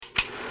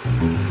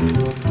Hello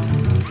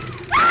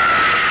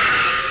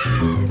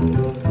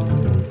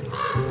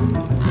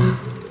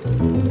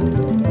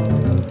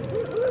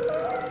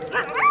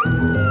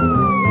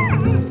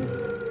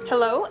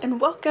and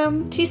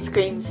welcome to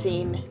Scream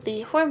Scene,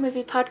 the horror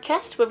movie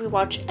podcast where we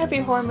watch every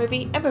horror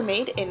movie ever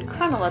made in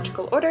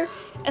chronological order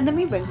and then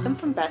we rank them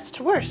from best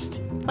to worst.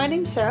 My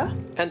name's Sarah.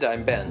 And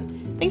I'm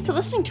Ben. Thanks for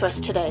listening to us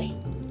today.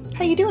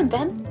 How you doing,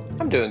 Ben?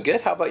 I'm doing good.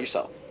 How about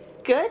yourself?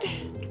 Good.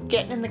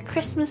 Getting in the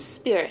Christmas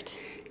spirit.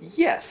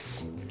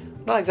 Yes.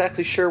 Not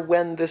exactly sure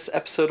when this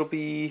episode will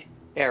be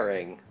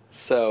airing.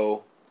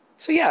 So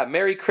yeah,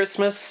 Merry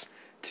Christmas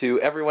to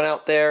everyone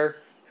out there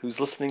who's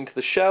listening to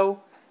the show.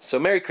 So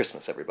Merry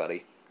Christmas,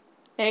 everybody.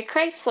 Merry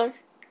Chrysler.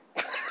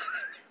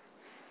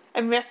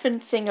 I'm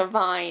referencing a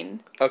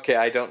vine. Okay,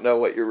 I don't know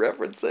what you're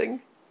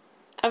referencing.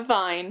 A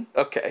vine.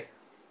 Okay.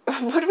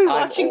 What are we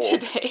watching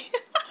today?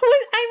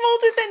 I'm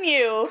older than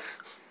you.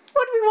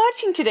 What are we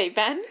watching today,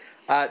 Ben?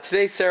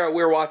 Today, Sarah,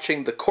 we're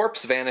watching The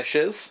Corpse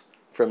Vanishes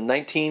from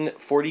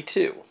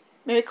 1942.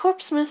 Merry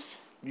Corpsmas.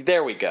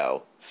 There we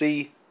go.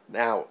 See?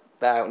 Now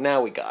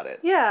we got it.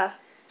 Yeah.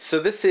 So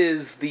this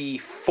is the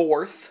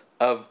fourth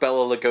of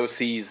Bela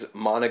Lugosi's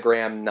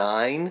Monogram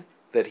 9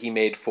 that he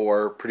made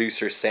for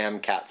producer Sam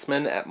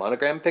Katzman at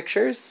Monogram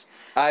Pictures.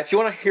 If you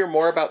want to hear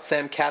more about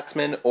Sam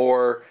Katzman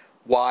or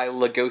why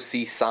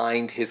Lugosi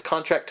signed his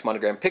contract to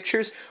Monogram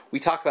Pictures, we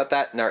talk about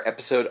that in our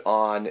episode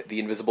on The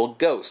Invisible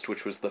Ghost,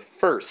 which was the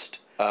first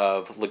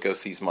of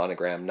Lugosi's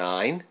Monogram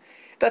 9.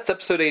 That's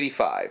episode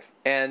 85.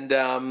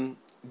 And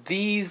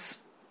these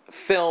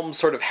films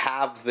sort of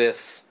have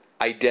this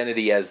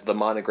identity as the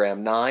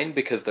Monogram 9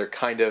 because they're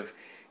kind of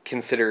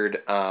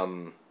considered...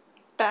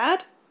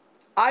 bad?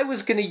 I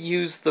was going to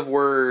use the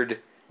word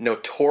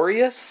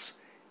notorious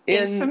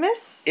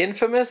Infamous in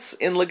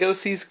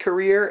Lugosi's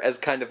career as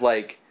kind of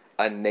like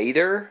a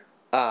nadir.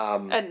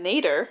 A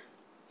nadir?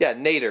 Yeah,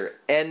 nadir.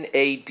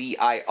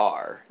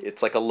 Nadir.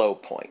 It's like a low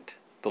point.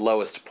 The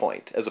lowest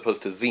point, as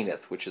opposed to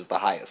zenith, which is the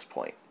highest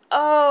point.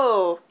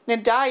 Oh,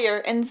 nadir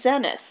and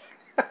zenith.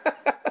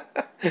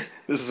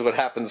 This is what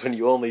happens when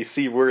you only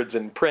see words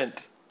in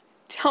print.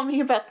 Tell me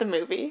about the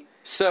movie.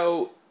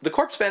 So, The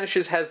Corpse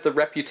Vanishes has the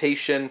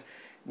reputation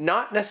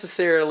not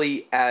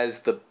necessarily as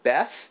the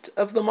best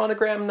of the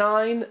Monogram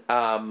 9.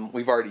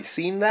 We've already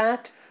seen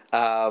that.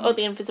 The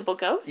Invisible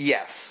Ghost?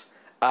 Yes.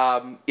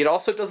 It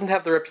also doesn't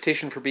have the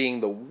reputation for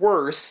being the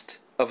worst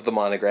of the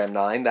Monogram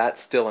 9.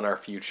 That's still in our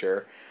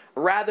future.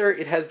 Rather,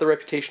 it has the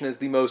reputation as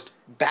the most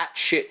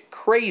batshit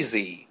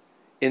crazy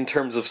in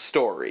terms of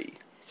story.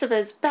 So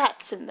there's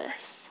bats in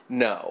this?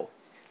 No.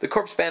 The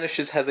Corpse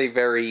Vanishes has a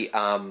very,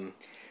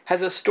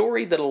 has a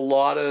story that a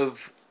lot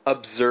of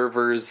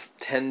observers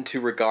tend to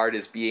regard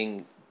as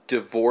being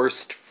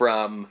divorced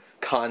from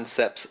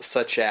concepts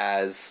such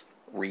as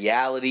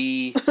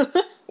reality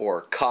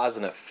or cause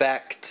and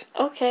effect.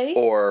 Okay.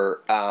 Or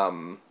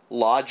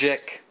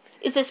logic.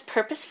 Is this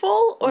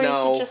purposeful, or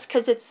No. is it just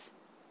because it's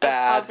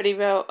Bad. a poverty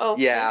row?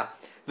 Okay. Yeah.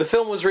 The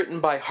film was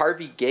written by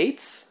Harvey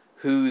Gates,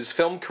 whose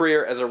film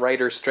career as a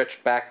writer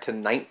stretched back to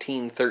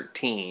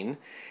 1913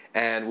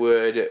 and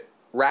would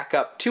rack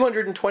up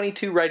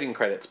 222 writing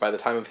credits by the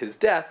time of his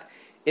death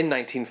in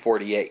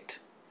 1948.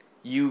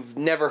 You've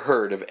never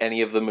heard of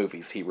any of the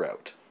movies he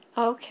wrote.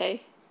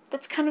 Okay.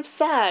 That's kind of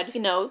sad,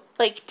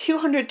 like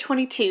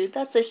 222,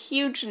 that's a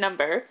huge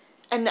number.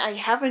 And I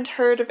haven't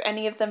heard of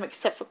any of them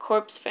except for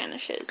Corpse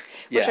Vanishes,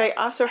 which Yeah. I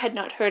also had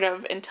not heard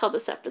of until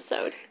this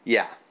episode.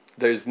 Yeah,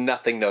 there's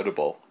nothing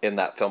notable in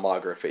that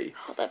filmography.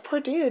 Oh, that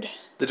poor dude.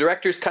 The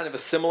director's kind of a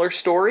similar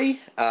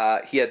story.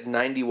 He had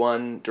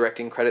 91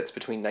 directing credits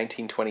between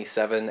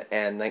 1927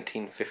 and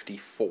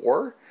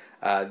 1954.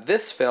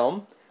 This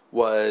film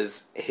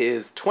was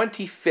his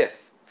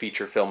 25th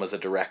feature film as a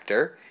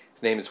director.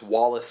 His name is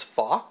Wallace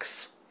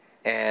Fox,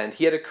 and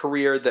he had a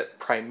career that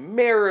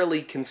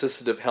primarily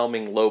consisted of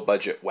helming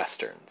low-budget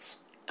westerns.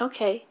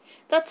 Okay.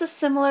 That's a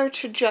similar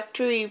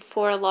trajectory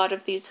for a lot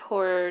of these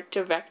horror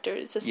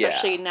directors,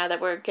 especially now that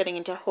we're getting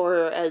into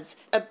horror as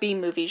a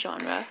B-movie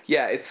genre.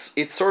 Yeah, it's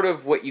sort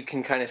of what you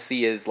can kind of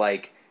see as,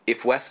 like,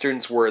 if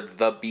westerns were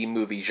the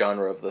B-movie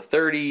genre of the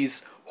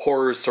 30s,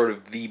 horror is sort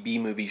of the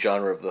B-movie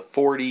genre of the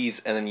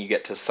 40s, and then you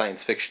get to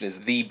science fiction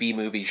as the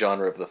B-movie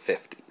genre of the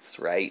 50s,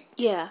 right?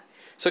 Yeah.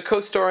 So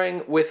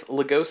co-starring with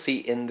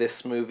Lugosi in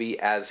this movie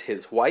as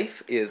his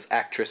wife is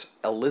actress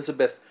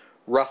Elizabeth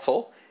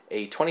Russell,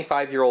 a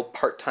 25-year-old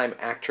part-time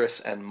actress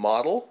and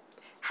model.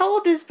 How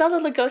old is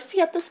Bela Lugosi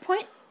at this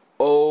point?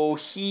 Oh,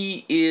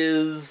 he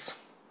is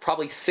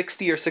probably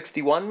 60 or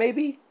 61,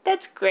 maybe?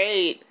 That's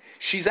great.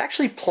 She's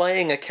actually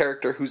playing a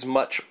character who's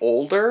much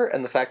older,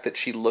 and the fact that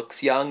she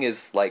looks young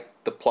is, like,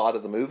 the plot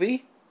of the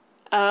movie.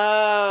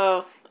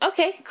 Oh,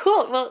 okay,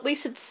 cool. Well, at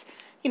least it's,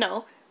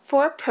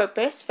 for a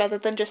purpose rather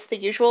than just the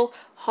usual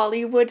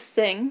Hollywood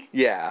thing.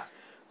 Yeah.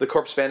 The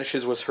Corpse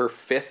Vanishes was her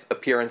 5th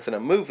appearance in a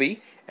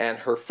movie, and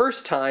her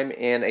first time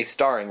in a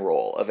starring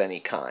role of any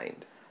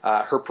kind.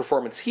 Her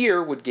performance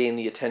here would gain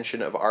the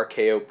attention of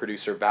RKO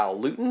producer Val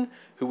Lewton,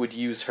 who would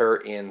use her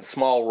in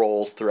small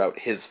roles throughout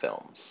his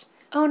films.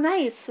 Oh,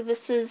 nice. So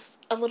this is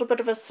a little bit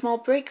of a small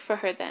break for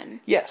her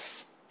then.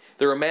 Yes.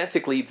 The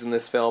romantic leads in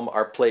this film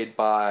are played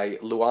by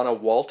Luana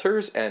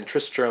Walters and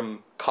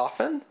Tristram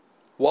Coffin.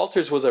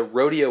 Walters was a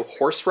rodeo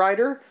horse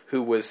rider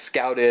who was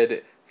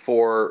scouted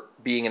for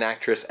being an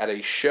actress at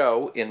a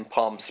show in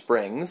Palm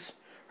Springs.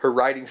 Her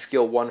riding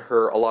skill won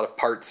her a lot of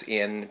parts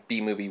in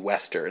B-movie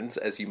westerns,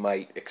 as you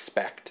might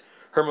expect.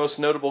 Her most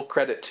notable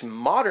credit to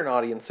modern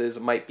audiences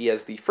might be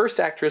as the first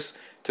actress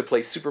to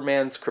play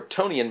Superman's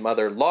Kryptonian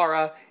mother,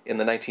 Lara, in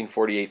the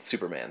 1948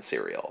 Superman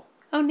serial.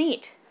 Oh,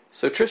 neat.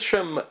 So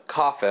Tristram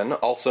Coffin,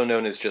 also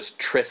known as just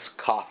Tris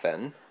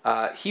Coffin,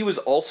 he was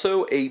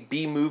also a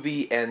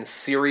B-movie and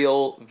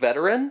serial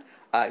veteran.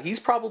 He's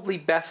probably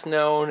best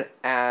known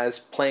as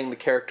playing the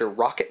character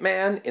Rocket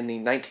Man in the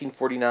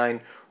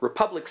 1949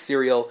 Republic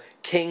serial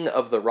King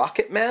of the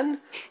Rocket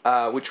Men,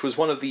 which was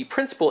one of the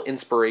principal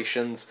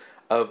inspirations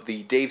of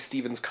the Dave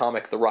Stevens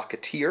comic The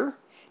Rocketeer.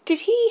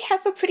 Did he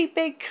have a pretty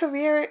big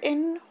career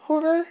in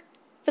horror?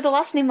 With a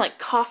last name like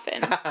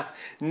Coffin.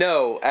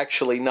 No,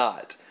 actually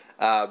not.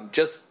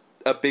 Just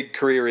a big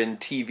career in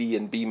TV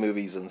and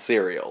B-movies and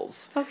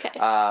serials. Okay.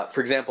 For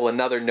example,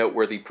 another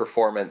noteworthy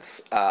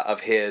performance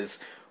of his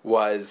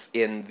was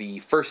in the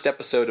first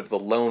episode of the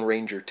Lone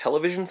Ranger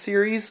television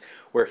series,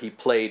 where he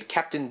played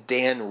Captain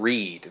Dan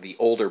Reed, the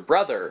older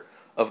brother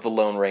of the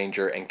Lone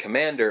Ranger and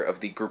commander of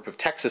the group of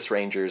Texas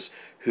Rangers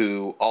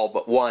who all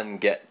but one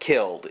get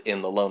killed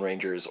in the Lone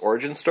Ranger's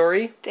origin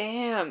story.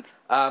 Damn.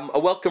 A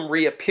welcome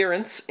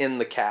reappearance in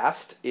the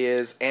cast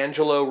is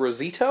Angelo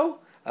Rosito,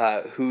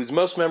 who's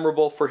most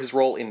memorable for his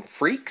role in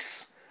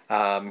Freaks.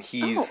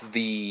 He's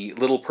the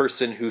little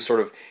person who sort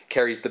of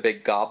carries the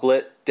big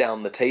goblet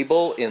down the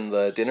table in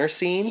the dinner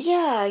scene.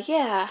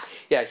 Yeah.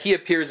 Yeah, he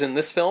appears in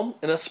this film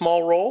in a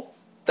small role.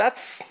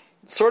 That's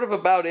sort of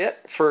about it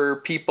for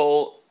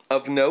people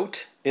of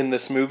note in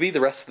this movie.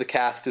 The rest of the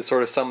cast is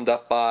sort of summed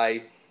up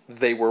by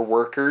they were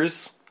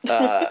workers.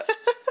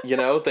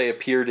 They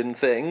appeared in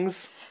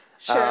things.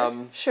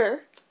 Sure.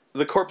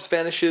 The Corpse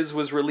Vanishes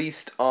was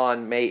released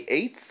on May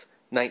 8th,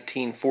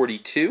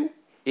 1942.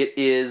 It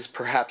is,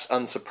 perhaps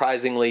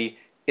unsurprisingly,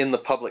 in the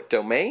public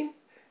domain.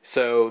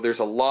 So there's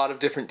a lot of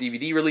different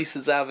DVD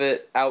releases of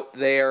it out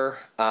there.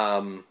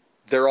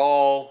 They're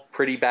all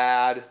pretty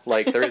bad.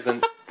 Like, there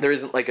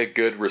isn't like a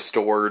good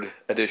restored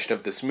edition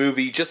of this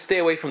movie. Just stay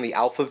away from the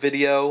Alpha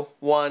Video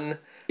one.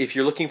 If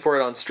you're looking for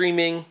it on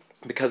streaming,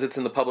 because it's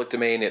in the public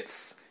domain,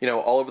 it's,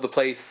 all over the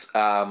place.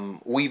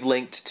 We've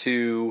linked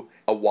to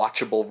a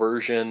watchable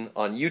version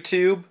on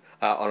YouTube,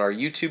 on our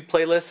YouTube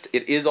playlist.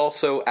 It is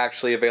also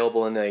actually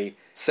available in a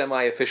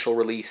semi-official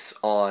release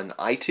on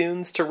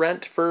iTunes to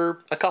rent for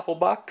a couple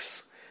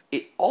bucks.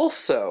 It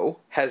also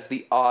has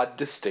the odd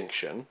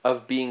distinction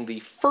of being the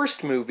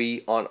first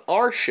movie on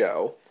our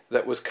show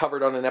that was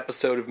covered on an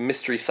episode of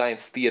Mystery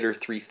Science Theater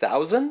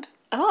 3000.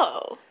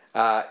 Oh.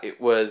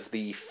 It was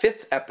the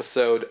 5th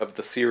episode of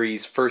the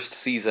series' first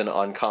season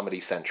on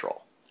Comedy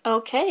Central.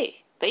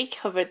 Okay. They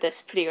covered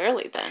this pretty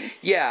early then.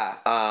 Yeah.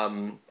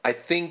 I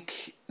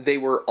think they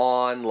were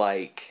on,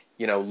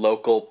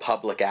 local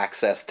public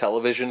access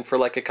television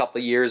for, a couple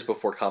of years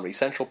before Comedy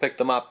Central picked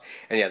them up.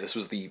 And yeah, this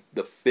was the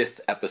 5th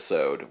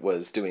episode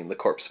was doing The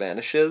Corpse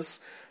Vanishes.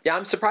 Yeah,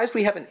 I'm surprised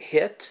we haven't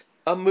hit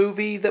a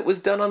movie that was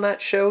done on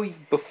that show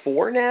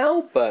before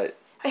now, but...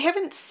 I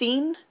haven't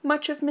seen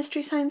much of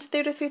Mystery Science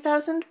Theater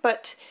 3000,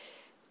 but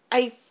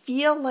I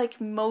feel like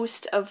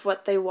most of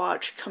what they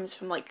watch comes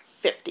from,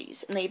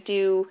 50s, and they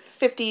do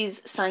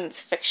 50s science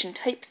fiction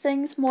type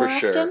things more often.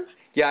 For sure.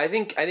 Yeah, I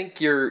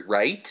think you're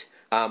right.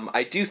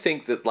 I do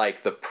think that,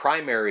 the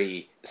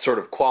primary sort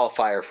of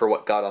qualifier for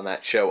what got on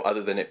that show,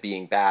 other than it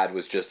being bad,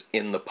 was just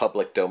in the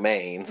public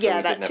domain, so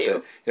we didn't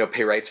have to,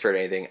 pay rights for it or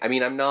anything. I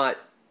mean,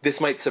 this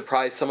might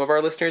surprise some of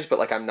our listeners,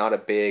 but, I'm not a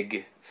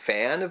big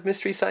fan of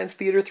Mystery Science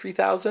Theater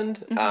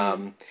 3000.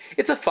 Mm-hmm.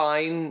 It's a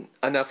fine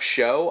enough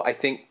show. I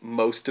think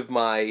most of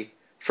my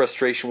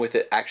frustration with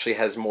it actually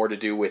has more to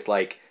do with,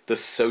 the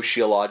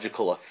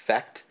sociological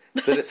effect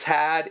that it's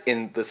had,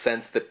 in the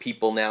sense that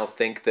people now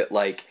think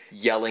that,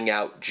 yelling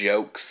out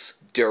jokes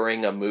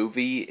during a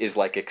movie is,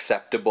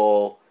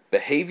 acceptable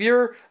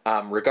behavior,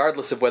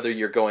 regardless of whether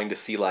you're going to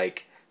see,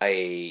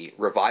 a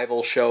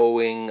revival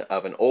showing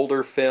of an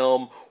older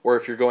film, or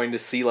if you're going to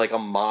see, a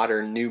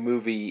modern new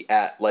movie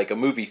at, a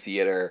movie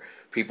theater.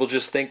 People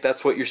just think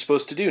that's what you're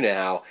supposed to do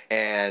now,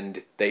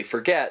 and they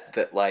forget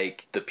that,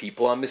 the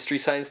people on Mystery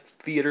Science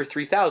Theater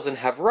 3000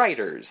 have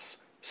writers,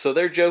 so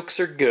their jokes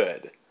are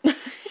good.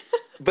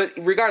 But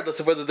regardless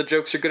of whether the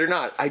jokes are good or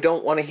not, I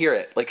don't want to hear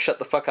it. Shut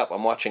the fuck up,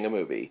 I'm watching a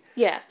movie.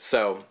 Yeah.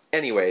 So,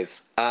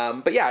 anyways,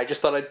 but yeah, I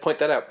just thought I'd point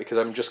that out, because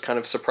I'm just kind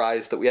of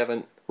surprised that we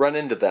haven't run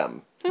into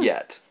them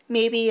yet.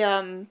 Maybe,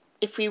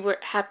 if we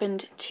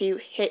happened to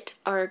hit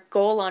our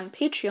goal on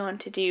Patreon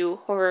to do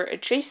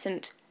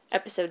horror-adjacent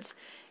episodes,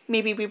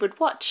 maybe we would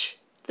watch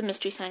the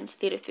Mystery Science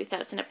Theater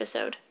 3000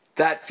 episode.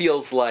 That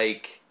feels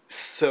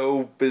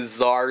so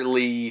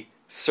bizarrely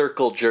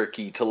circle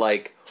jerky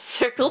to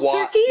circle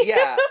jerky?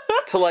 Yeah,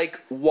 to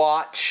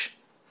watch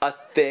a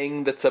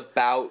thing that's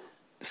about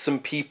some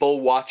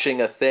people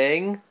watching a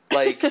thing.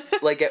 Like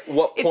at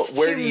what point? It's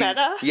Where too do you?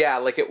 meta. Yeah,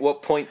 like at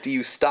what point do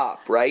you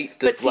stop? Right?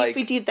 But see, if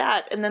we do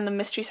that, and then the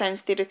Mystery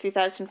Science Theater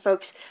 3000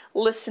 folks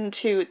listened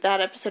to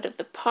that episode of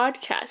the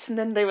podcast, and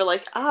then they were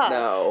like,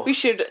 No. we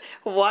should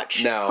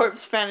watch No.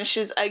 Corpse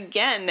Vanishes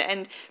again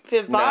and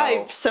revive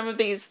No. some of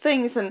these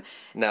things, and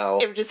No.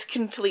 it would just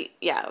complete.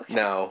 Yeah. Okay.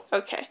 No.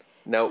 Okay.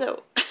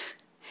 Nope.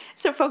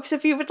 So, folks,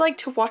 if you would like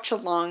to watch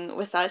along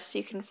with us,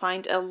 you can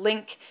find a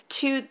link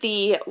to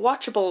the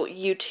watchable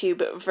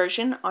YouTube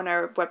version on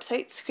our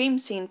website,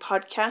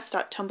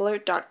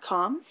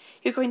 screamscenepodcast.tumblr.com.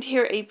 You're going to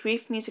hear a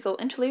brief musical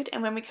interlude,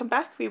 and when we come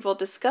back, we will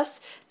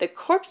discuss The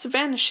Corpse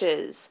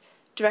Vanishes,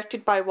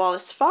 directed by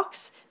Wallace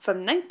Fox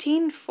from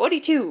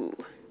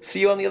 1942. See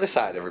you on the other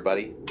side,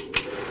 everybody.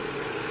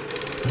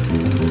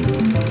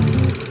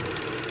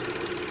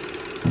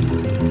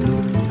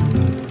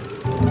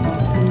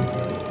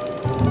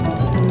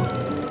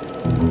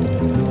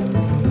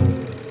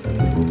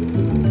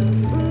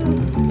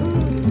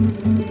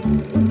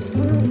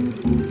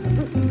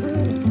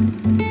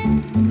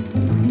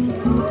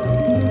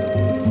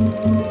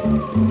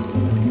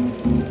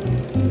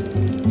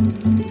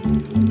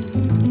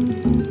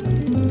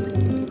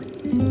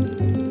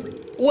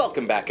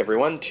 Welcome back,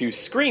 everyone, to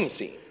Scream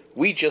Scene.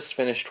 We just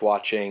finished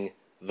watching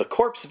The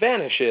Corpse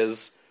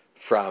Vanishes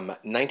from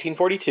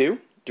 1942,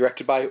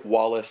 directed by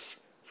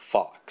Wallace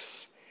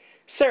Fox.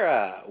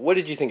 Sarah, what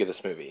did you think of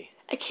this movie?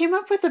 I came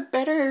up with a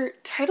better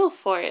title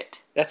for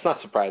it. That's not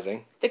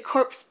surprising. The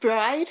Corpse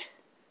Bride?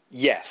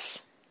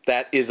 Yes,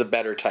 that is a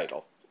better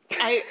title.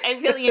 I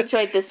really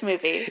enjoyed this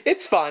movie.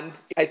 It's fun.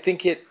 I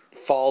think it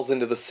falls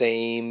into the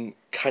same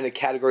kind of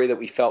category that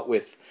we felt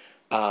with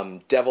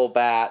Devil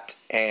Bat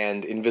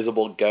and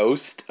Invisible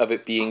Ghost, of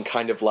it being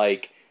kind of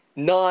like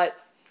not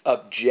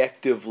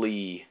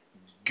objectively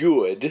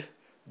good,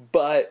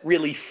 but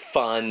really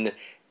fun,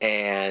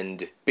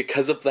 and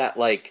because of that,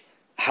 like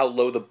how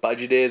low the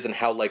budget is and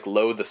how like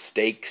low the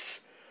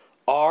stakes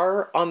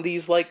are on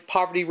these like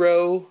Poverty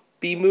Row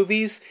B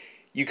movies,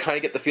 you kind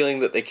of get the feeling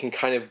that they can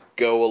kind of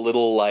go a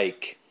little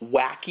like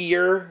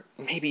wackier,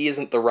 maybe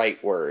isn't the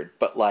right word,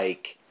 but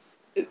like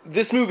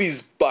this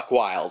movie's buck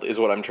wild is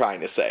what I'm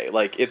trying to say.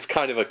 Like, it's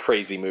kind of a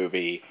crazy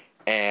movie,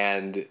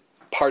 and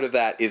part of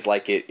that is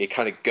like it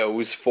kind of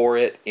goes for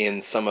it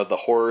in some of the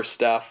horror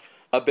stuff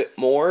a bit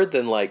more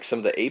than like some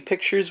of the A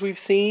pictures we've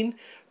seen,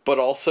 but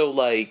also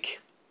like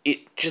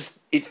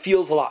it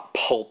feels a lot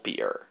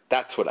pulpier.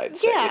 That's what I'd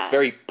say. Yeah. It's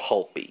very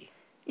pulpy.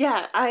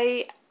 Yeah,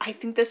 I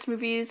think this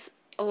movie's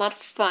a lot of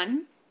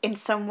fun. In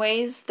some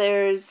ways,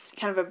 there's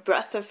kind of a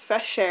breath of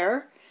fresh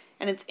air,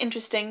 and it's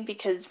interesting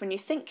because when you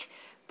think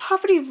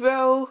Poverty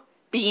Row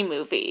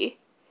B-movie,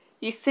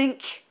 you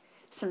think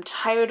some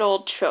tired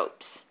old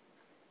tropes.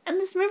 And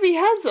this movie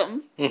has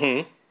them.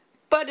 Mm-hmm.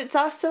 But it's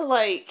also,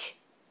 like,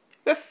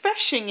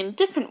 refreshing in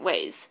different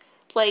ways.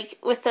 Like,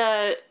 with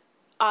a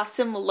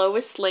awesome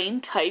Lois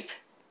Lane type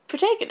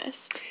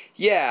protagonist.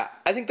 Yeah,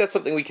 I think that's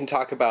something we can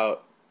talk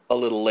about a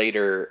little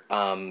later,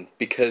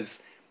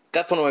 because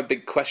that's one of my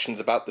big questions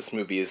about this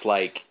movie is,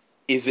 like,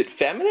 is it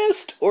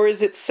feminist or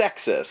is it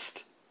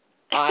sexist?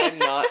 I'm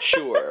not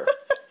sure.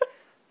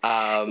 Yeah.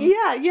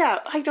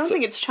 I don't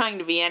think it's trying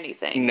to be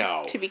anything.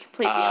 No. To be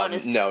completely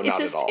honest. No,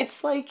 not at all.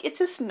 It's like, it's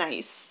just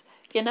nice.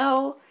 You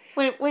know?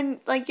 When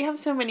like, you have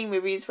so many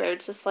movies where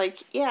it's just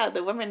like, yeah,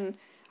 the women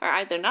are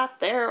either not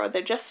there or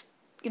they're just,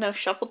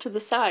 shuffled to the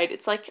side.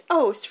 It's like,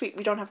 oh, sweet,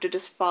 we don't have to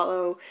just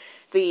follow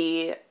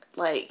the,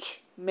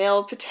 like,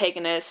 male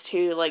protagonist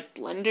who, like,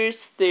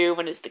 blunders through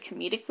and is the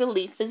comedic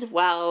relief as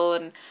well.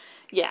 And,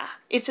 yeah,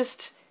 it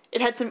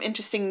had some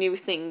interesting new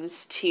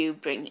things to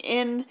bring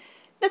in.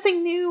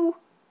 Nothing new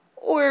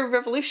or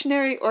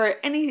revolutionary or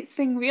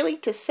anything really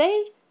to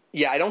say.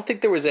 Yeah, I don't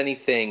think there was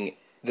anything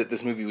that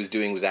this movie was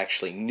doing was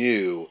actually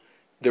new.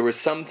 There were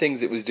some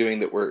things it was doing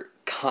that were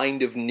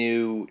kind of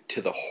new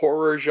to the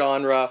horror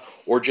genre,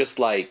 or just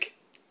like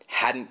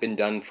hadn't been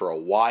done for a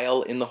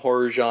while in the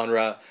horror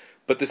genre.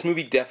 But this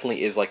movie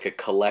definitely is like a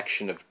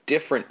collection of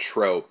different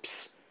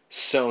tropes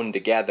sewn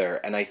together.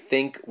 And I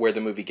think where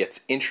the movie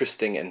gets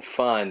interesting and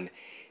fun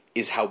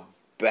is how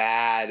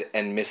bad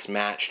and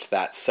mismatched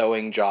that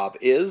sewing job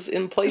is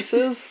in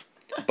places.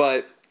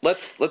 But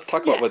let's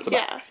talk about what it's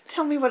about. Yeah,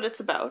 tell me what it's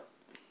about.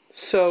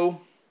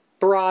 So,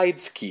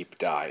 brides keep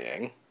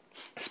dying.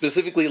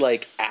 Specifically,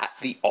 like, at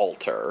the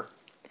altar.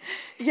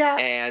 Yeah.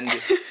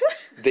 And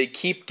they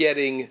keep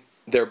getting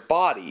their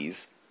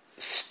bodies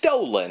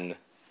stolen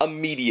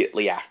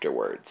immediately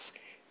afterwards.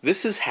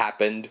 This has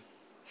happened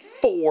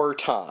 4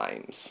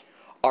 times.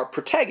 Our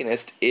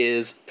protagonist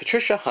is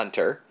Patricia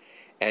Hunter,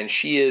 and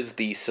she is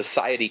the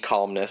society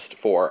columnist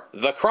for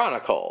The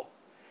Chronicle.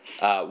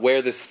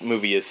 Where this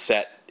movie is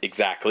set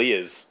exactly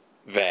is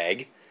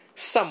vague.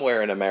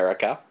 Somewhere in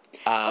America.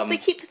 They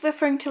keep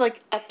referring to,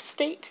 like,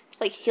 upstate.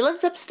 Like, he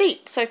lives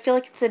upstate, so I feel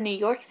like it's a New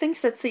York thing,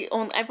 so that's the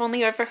only... I've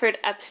only ever heard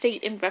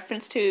upstate in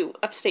reference to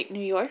upstate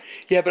New York.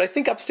 Yeah, but I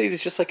think upstate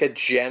is just, like, a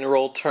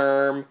general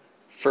term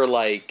for,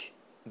 like,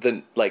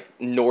 the, like,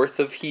 north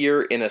of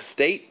here in a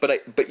state.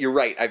 But you're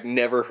right, I've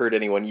never heard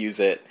anyone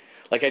use it,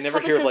 Like, I never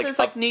Probably hear of, 'cause like, there's,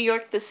 like, New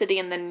York the city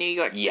and then New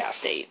York the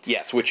state.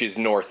 Yes, which is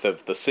north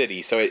of the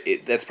city. So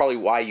that's probably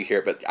why you hear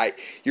it. But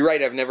you're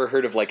right, I've never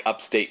heard of, like,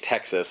 upstate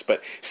Texas.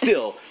 But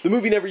still, the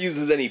movie never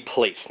uses any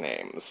place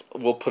names.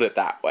 We'll put it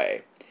that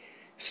way.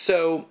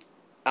 So,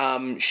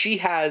 she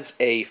has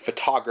a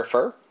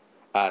photographer,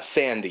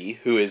 Sandy,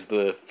 who is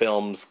the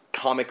film's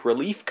comic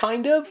relief,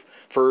 kind of,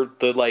 for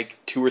the, like,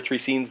 2 or 3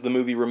 scenes the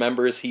movie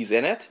remembers he's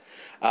in it.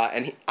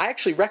 I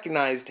actually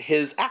recognized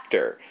his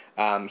actor.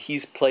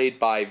 He's played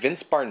by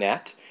Vince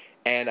Barnett,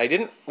 and I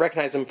didn't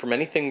recognize him from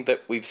anything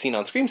that we've seen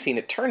on Scream Scene.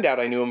 It turned out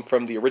I knew him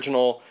from the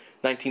original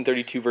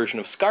 1932 version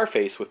of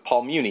Scarface with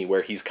Paul Muni,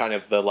 where he's kind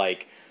of the,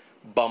 like,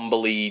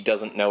 bumbly,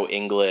 doesn't know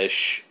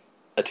English,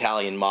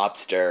 Italian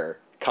mobster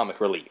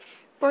comic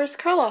relief. Boris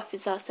Karloff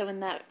is also in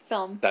that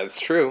film. That's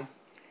true.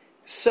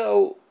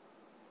 So,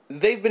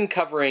 they've been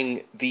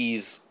covering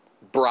these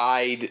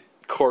bride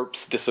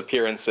corpse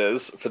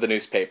disappearances for the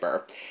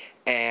newspaper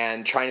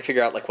and trying to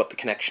figure out, like, what the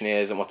connection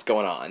is and what's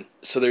going on.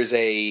 So there's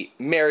a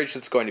marriage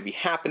that's going to be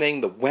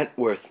happening, the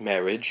Wentworth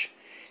marriage,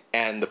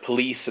 and the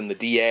police and the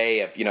DA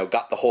have,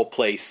 got the whole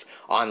place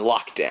on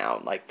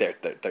lockdown. Like,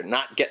 they're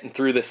not getting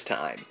through this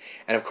time.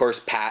 And of course,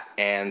 Pat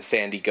and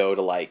Sandy go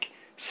to, like,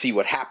 see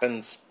what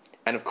happens.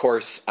 And of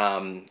course,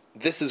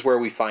 this is where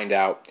we find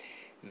out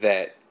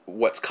that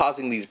what's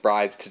causing these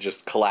brides to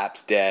just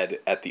collapse dead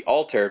at the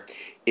altar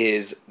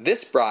is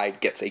this bride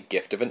gets a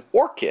gift of an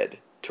orchid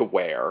to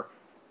wear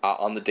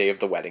on the day of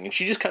the wedding. And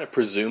she just kind of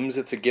presumes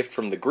it's a gift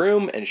from the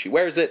groom, and she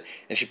wears it,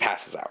 and she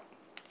passes out.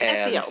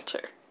 At the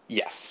altar.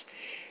 Yes.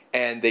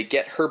 And they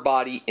get her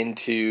body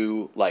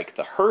into, like,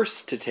 the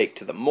hearse to take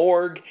to the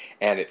morgue,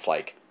 and it's,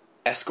 like,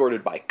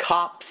 escorted by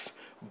cops,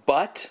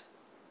 but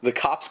the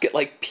cops get,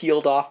 like,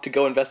 peeled off to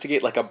go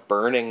investigate, like, a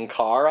burning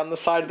car on the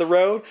side of the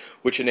road,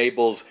 which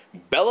enables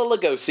Bela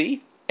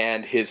Lugosi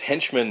and his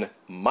henchman,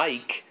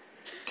 Mike,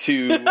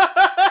 to...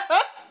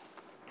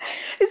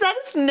 Is that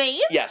his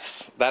name?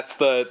 Yes, that's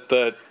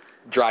the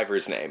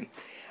driver's name.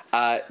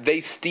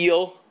 They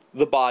steal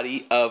the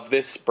body of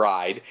this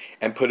bride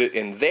and put it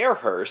in their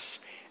hearse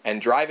and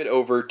drive it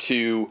over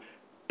to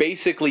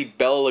basically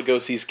Bela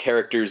Lugosi's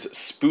character's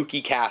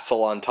spooky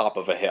castle on top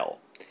of a hill.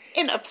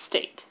 In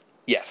upstate.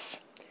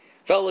 Yes.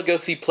 Bela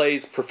Lugosi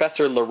plays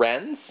Professor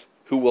Lorenz,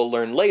 who we'll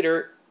learn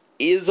later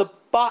is a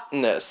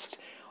botanist.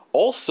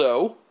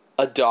 Also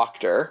a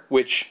doctor,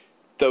 which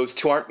those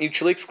two aren't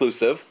mutually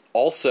exclusive.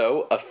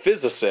 Also a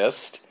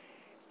physicist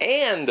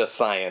and a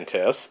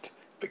scientist,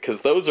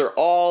 because those are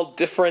all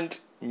different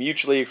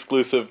mutually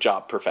exclusive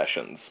job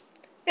professions.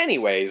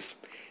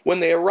 Anyways, when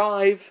they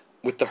arrive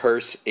with the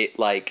hearse, it,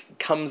 like,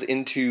 comes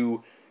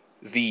into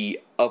the,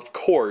 of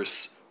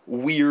course,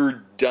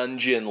 weird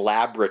dungeon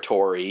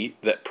laboratory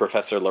that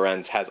Professor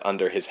Lorenz has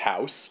under his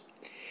house.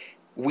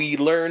 We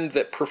learned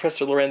that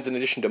Professor Lorenz, in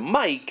addition to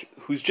Mike,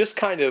 who's just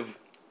kind of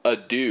a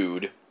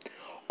dude,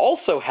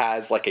 also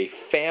has, like, a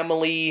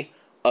family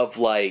of,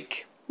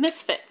 like...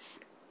 misfits.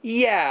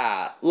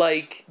 Yeah,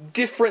 like,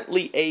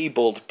 differently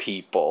abled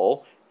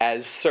people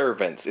as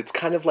servants. It's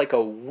kind of like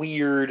a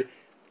weird...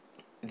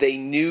 They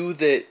knew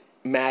that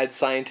mad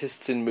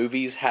scientists in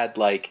movies had,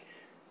 like,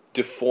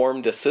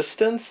 deformed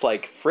assistants,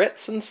 like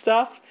Fritz and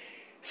stuff.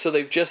 So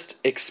they've just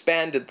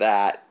expanded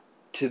that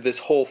to this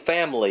whole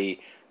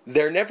family.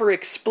 They're never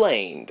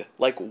explained,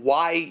 like,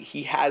 why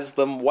he has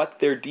them, what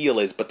their deal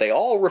is, but they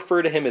all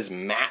refer to him as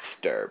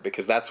Master,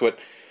 because that's what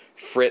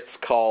Fritz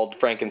called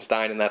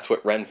Frankenstein, and that's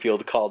what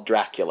Renfield called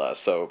Dracula,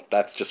 so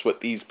that's just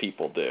what these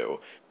people do.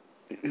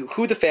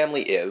 Who the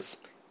family is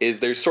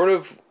there's sort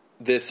of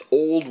this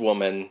old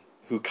woman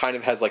who kind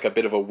of has, like, a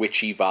bit of a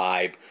witchy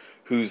vibe,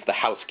 who's the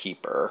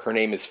housekeeper. Her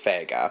name is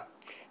Fega.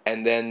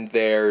 And then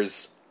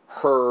there's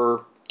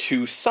her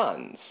 2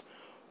 sons,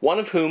 one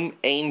of whom,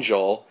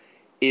 Angel,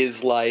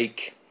 is,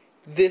 like,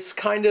 this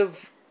kind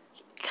of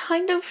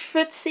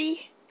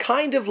Fritzy.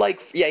 Kind of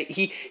like, yeah,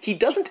 he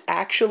doesn't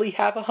actually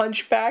have a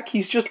hunchback.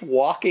 He's just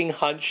walking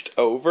hunched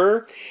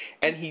over,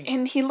 and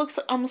he looks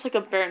almost like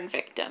a burn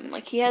victim.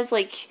 Like, he has,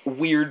 like...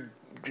 weird,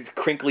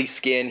 crinkly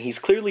skin. He's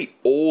clearly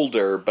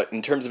older, but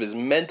in terms of his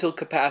mental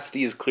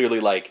capacity is clearly,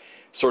 like,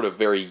 sort of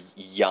very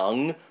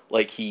young.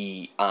 Like,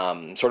 he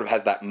sort of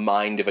has that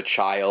mind of a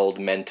child,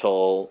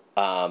 mental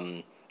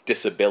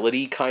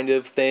disability kind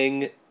of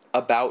thing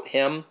about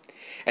him.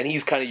 And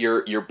he's kind of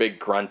your big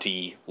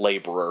grunty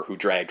laborer who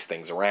drags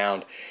things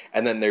around.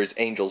 And then there's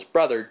Angel's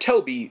brother,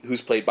 Toby,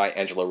 who's played by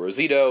Angelo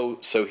Rosito,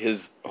 so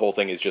his whole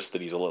thing is just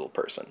that he's a little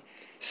person.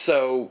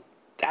 So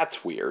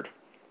that's weird.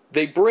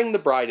 They bring the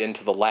bride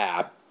into the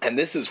lab, and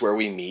this is where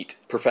we meet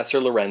Professor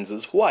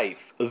Lorenz's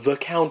wife, the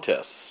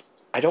Countess.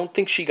 I don't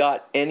think she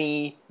got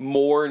any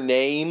more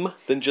name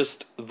than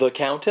just the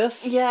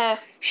Countess. Yeah.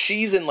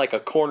 She's in, like,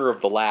 a corner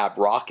of the lab,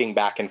 rocking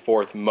back and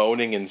forth,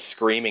 moaning and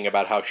screaming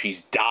about how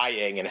she's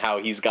dying and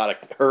how he's got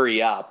to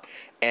hurry up.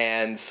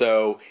 And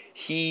so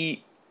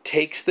he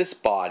takes this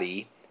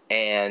body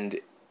and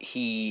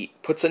he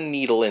puts a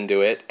needle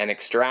into it and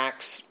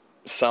extracts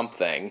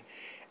something,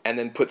 and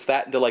then puts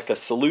that into, like, a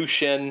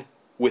solution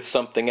with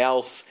something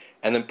else,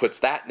 and then puts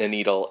that in a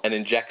needle and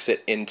injects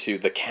it into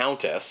the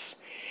Countess.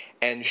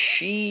 And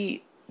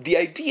the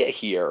idea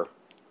here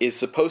is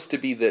supposed to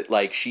be that,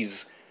 like,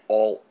 she's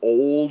all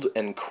old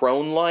and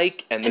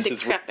crone-like, and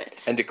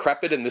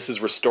decrepit, and this is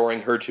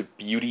restoring her to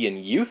beauty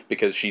and youth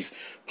because she's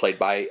played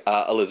by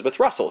Elizabeth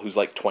Russell, who's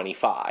like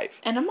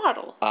 25. And a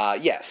model.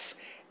 Yes.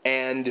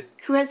 And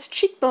who has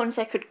cheekbones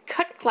that could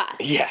cut glass.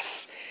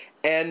 Yes.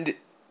 And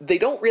they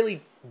don't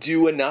really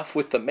do enough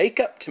with the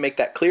makeup to make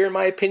that clear, in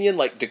my opinion.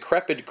 Like,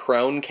 decrepit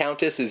crone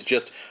Countess is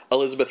just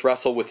Elizabeth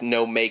Russell with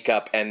no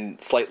makeup and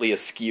slightly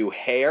askew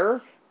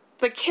hair.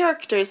 The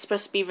character is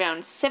supposed to be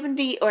around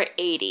 70 or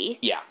 80.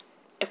 Yeah.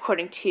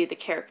 According to the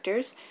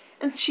characters.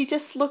 And she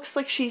just looks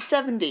like she's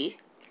 70.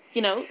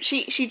 You know,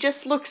 she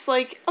just looks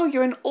like, oh,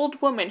 you're an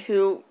old woman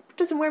who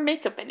doesn't wear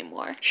makeup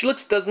anymore.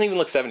 Doesn't even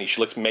look 70. She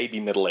looks maybe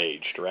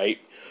middle-aged, right?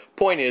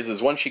 Point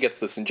is once she gets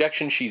this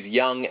injection, she's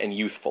young and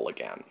youthful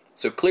again.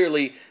 So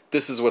clearly,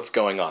 this is what's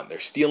going on. They're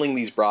stealing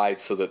these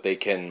brides so that they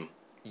can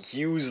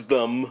use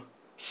them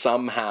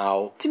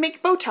somehow. To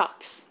make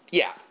Botox.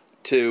 Yeah.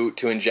 To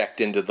inject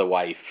into the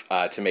wife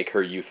to make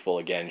her youthful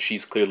again.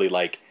 She's clearly,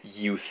 like,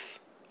 youth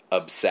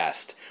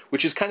obsessed,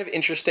 which is kind of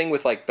interesting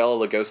with, like,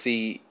 Bela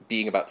Lugosi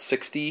being about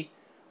 60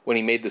 when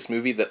he made this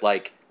movie, that,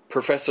 like,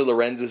 Professor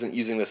Lorenz isn't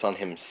using this on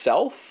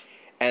himself,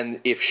 and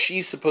if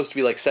she's supposed to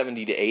be, like,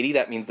 70 to 80,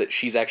 that means that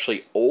she's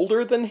actually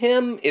older than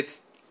him.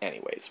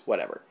 Anyways,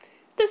 whatever.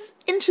 There's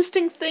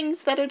interesting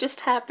things that are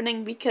just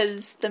happening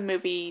because the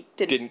movie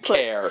didn't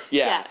care.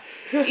 Yeah.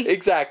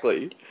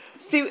 Exactly.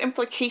 Through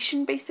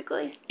implication,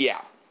 basically.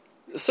 Yeah.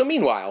 So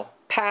meanwhile,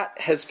 Pat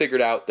has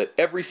figured out that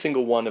every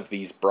single one of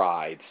these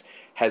brides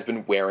has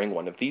been wearing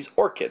one of these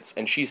orchids,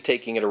 and she's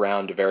taking it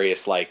around to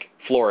various, like,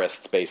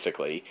 florists,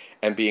 basically,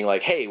 and being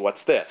like, hey,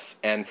 what's this?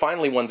 And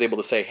finally one's able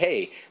to say,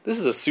 hey, this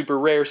is a super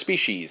rare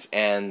species,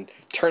 and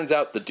turns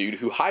out the dude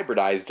who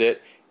hybridized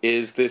it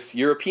is this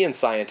European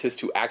scientist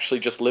who actually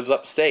just lives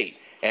upstate.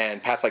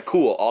 And Pat's like,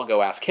 cool, I'll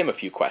go ask him a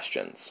few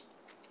questions.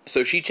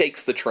 So she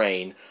takes the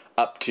train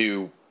up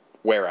to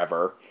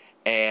wherever,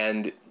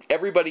 and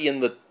everybody in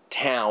the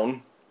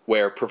town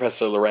where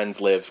Professor Lorenz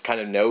lives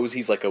kind of knows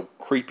he's like a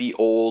creepy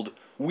old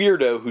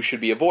weirdo who should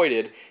be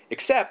avoided,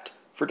 except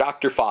for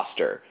Dr.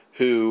 Foster,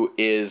 who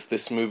is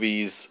this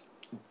movie's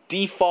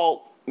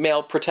default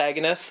male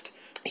protagonist.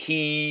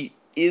 He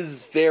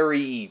is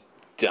very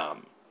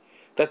dumb.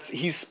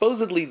 He's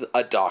supposedly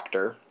a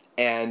doctor,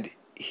 and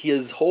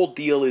his whole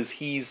deal is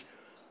he's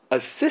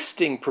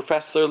assisting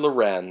Professor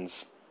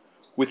Lorenz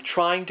with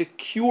trying to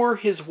cure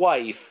his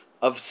wife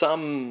of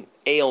some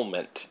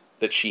ailment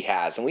that she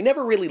has. And we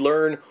never really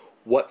learn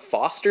what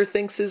Foster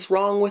thinks is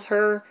wrong with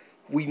her.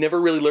 We never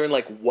really learn,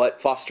 like,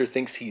 what Foster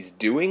thinks he's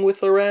doing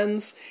with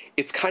Lorenz.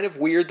 It's kind of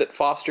weird that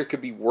Foster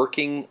could be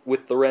working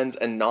with Lorenz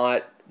and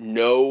not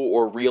know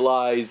or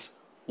realize,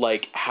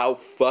 like, how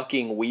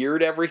fucking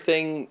weird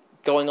everything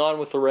going on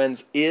with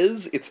Lorenz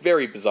is. It's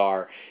very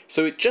bizarre.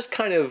 So it just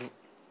kind of,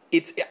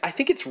 I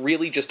think it's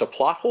really just a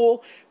plot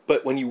hole,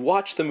 but when you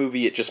watch the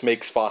movie, it just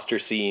makes Foster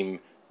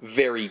seem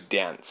very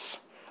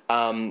dense.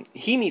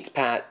 He meets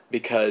Pat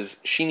because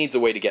she needs a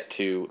way to get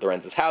to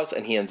Lorenz's house,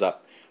 and he ends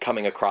up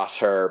coming across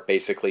her,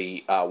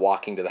 basically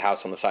walking to the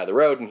house on the side of the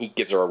road, and he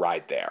gives her a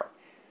ride there.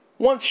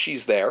 Once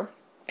she's there,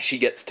 she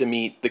gets to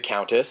meet the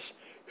Countess,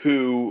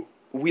 who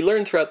we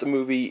learn throughout the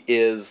movie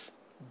is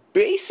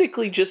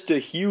basically just a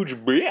huge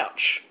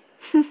bitch.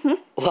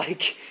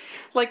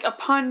 Like,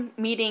 upon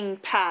meeting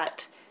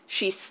Pat,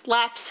 she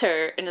slaps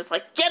her and is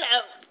like, get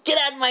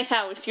out of my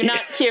house, you're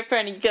not here for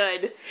any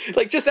good.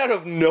 Like, just out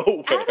of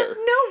nowhere. Out of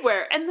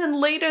nowhere. And then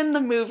later in the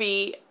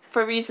movie,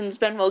 for reasons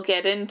Ben will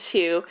get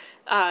into,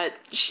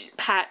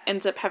 Pat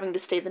ends up having to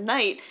stay the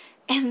night,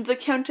 and the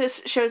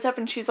Countess shows up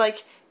and she's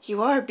like,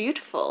 you are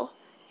beautiful.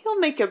 You'll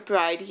make a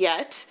bride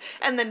yet.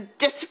 And then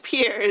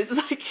disappears.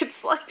 Like,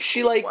 it's like,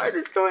 what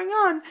is going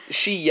on?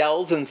 She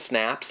yells and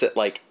snaps at,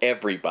 like,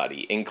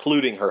 everybody,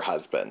 including her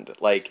husband.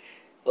 Like,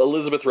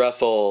 Elizabeth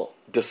Russell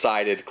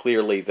decided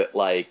clearly that,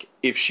 like,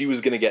 if she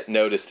was going to get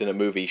noticed in a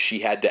movie, she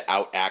had to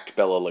outact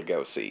Bela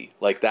Lugosi.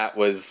 Like, that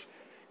was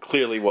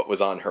clearly what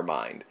was on her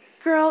mind.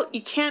 Girl,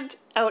 you can't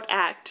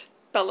outact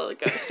Bela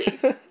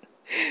Lugosi.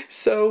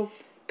 So,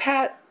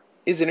 Pat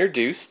is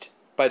introduced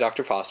by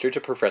Dr. Foster to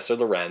Professor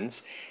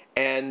Lorenz,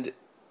 and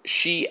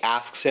she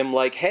asks him,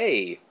 like,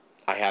 hey,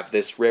 I have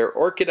this rare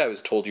orchid. I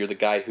was told you're the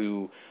guy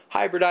who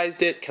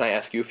hybridized it. Can I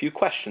ask you a few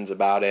questions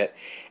about it?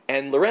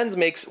 And Lorenz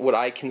makes what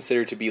I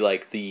consider to be,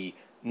 like, the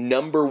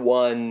number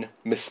one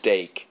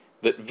mistake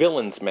that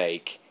villains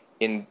make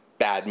in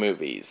bad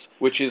movies,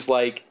 which is,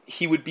 like,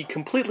 he would be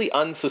completely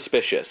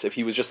unsuspicious if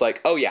he was just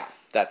like, oh yeah,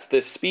 that's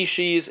this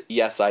species,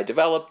 yes, I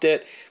developed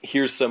it,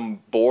 here's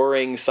some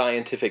boring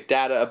scientific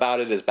data about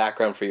it as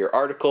background for your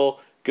article,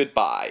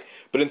 goodbye.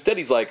 But instead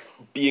he's, like,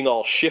 being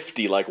all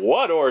shifty, like,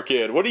 what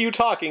orchid? What are you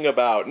talking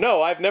about?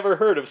 No, I've never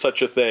heard of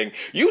such a thing.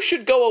 You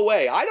should go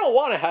away. I don't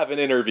want to have an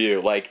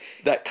interview. Like,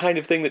 that kind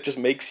of thing that just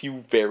makes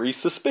you very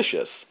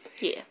suspicious.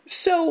 Yeah.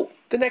 So,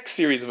 the next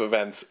series of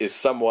events is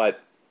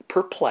somewhat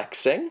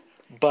perplexing,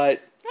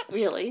 but... Not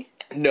really.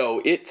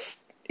 No,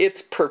 it's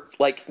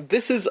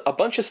this is a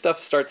bunch of stuff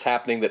starts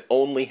happening that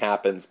only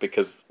happens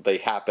because they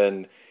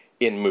happen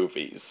in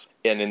movies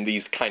and in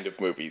these kind of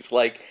movies.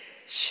 Like,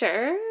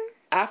 Sure.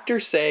 after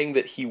saying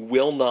that he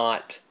will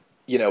not,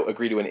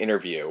 agree to an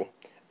interview,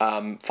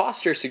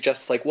 Foster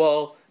suggests, like,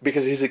 well,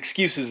 because his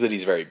excuse is that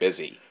he's very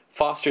busy.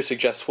 Foster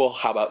suggests, well,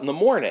 how about in the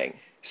morning?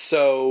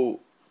 So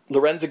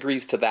Lorenz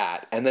agrees to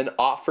that and then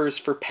offers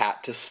for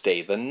Pat to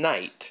stay the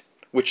night.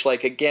 Which,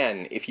 like,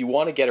 again, if you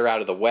want to get her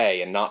out of the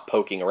way and not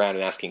poking around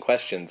and asking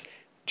questions,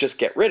 just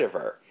get rid of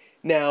her.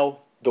 Now,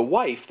 the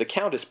wife, the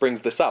Countess,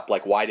 brings this up,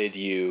 like, why did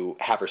you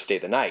have her stay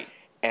the night?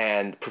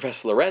 And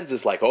Professor Lorenz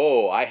is like,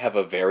 oh, I have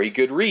a very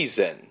good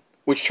reason.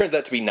 Which turns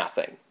out to be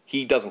nothing.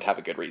 He doesn't have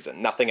a good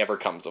reason. Nothing ever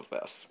comes of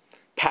this.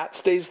 Pat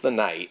stays the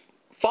night.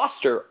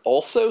 Foster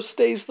also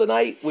stays the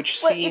night, which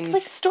seems... It's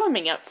like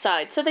storming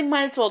outside, so they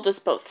might as well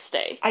just both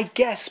stay. I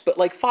guess, but,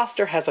 like,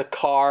 Foster has a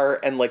car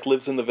and, like,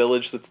 lives in the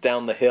village that's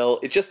down the hill.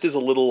 It just is a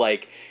little,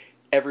 like,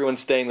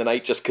 everyone's staying the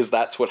night just because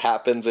that's what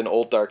happens in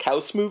old Dark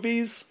House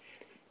movies.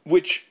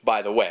 Which,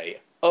 by the way,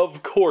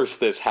 of course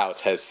this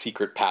house has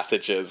secret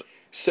passages.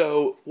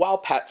 So, while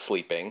Pat's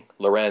sleeping,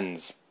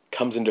 Lorenz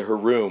comes into her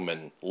room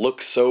and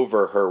looks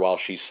over her while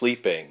she's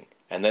sleeping,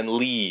 and then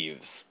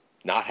leaves,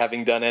 not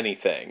having done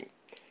anything.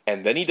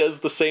 And then he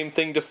does the same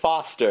thing to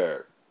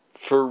Foster.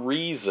 For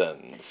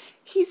reasons.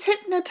 He's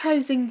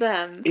hypnotizing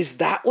them. Is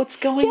that what's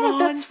going on?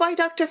 Yeah, that's why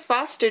Dr.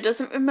 Foster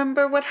doesn't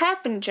remember what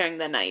happened during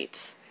the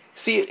night.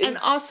 See, and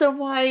also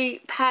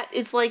why Pat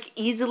is, like,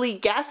 easily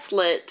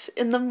gaslit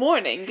in the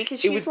morning. Because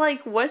she's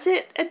like, was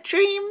it a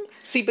dream?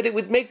 See, but it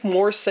would make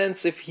more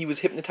sense if he was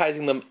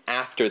hypnotizing them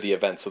after the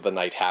events of the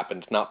night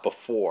happened, not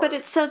before. But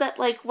it's so that,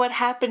 like, what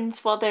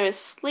happens while they're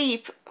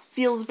asleep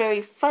feels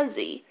very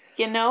fuzzy.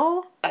 You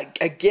know?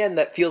 Again,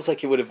 that feels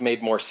like it would have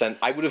made more sense.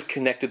 I would have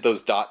connected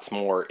those dots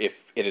more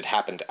if it had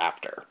happened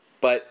after.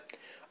 But,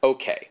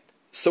 okay.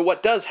 So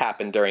what does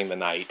happen during the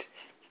night?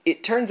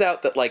 It turns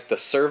out that, like, the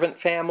servant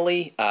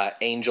family,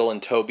 Angel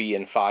and Toby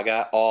and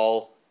Faga,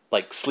 all,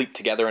 like, sleep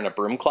together in a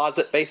broom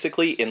closet,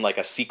 basically, in, like,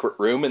 a secret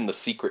room in the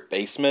secret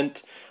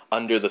basement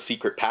under the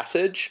secret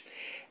passage.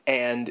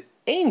 And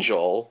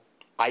Angel,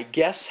 I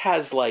guess,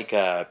 has, like,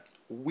 a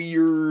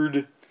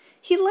weird...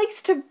 He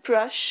likes to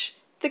brush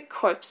the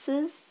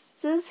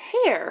corpse's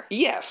hair.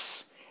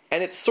 Yes.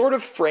 And it's sort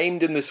of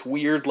framed in this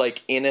weird,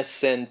 like,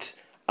 innocent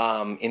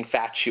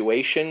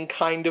infatuation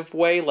kind of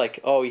way. Like,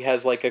 oh, he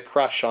has, like, a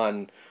crush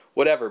on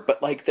whatever.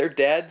 But, like, they're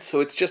dead,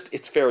 so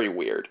it's very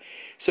weird.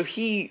 So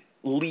he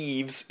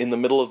leaves in the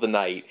middle of the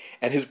night,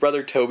 and his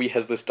brother Toby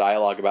has this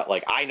dialogue about,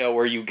 like, I know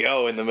where you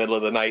go in the middle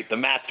of the night. The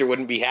master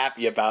wouldn't be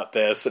happy about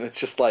this. And it's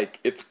just, like,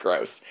 it's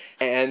gross.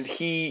 And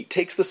he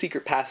takes the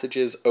secret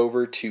passages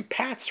over to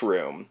Pat's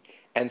room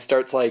and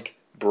starts, like,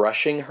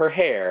 brushing her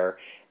hair,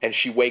 and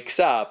she wakes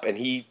up and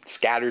he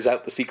scatters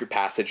out the secret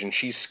passage and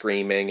she's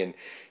screaming and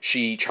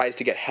she tries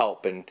to get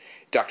help and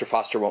Dr.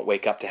 Foster won't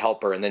wake up to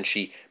help her, and then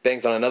she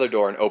bangs on another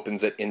door and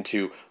opens it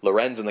into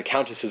Lorenz and the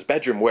Countess's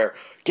bedroom where,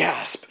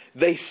 gasp,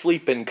 they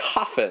sleep in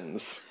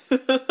coffins.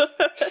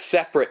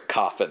 Separate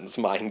coffins,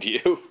 mind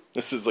you.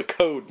 This is a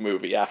code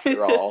movie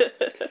after all.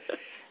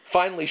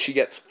 Finally she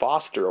gets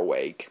Foster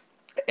awake.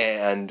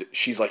 And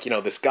she's like,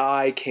 this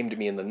guy came to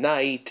me in the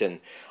night, and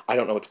I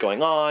don't know what's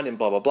going on, and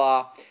blah, blah,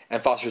 blah.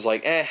 And Foster's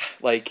like,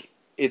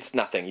 it's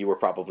nothing. You were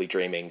probably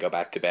dreaming. Go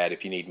back to bed.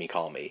 If you need me,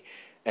 call me.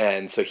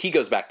 And so he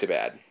goes back to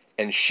bed,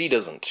 and she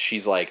doesn't.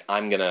 She's like,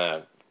 I'm going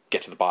to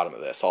get to the bottom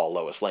of this, all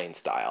Lois Lane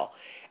style.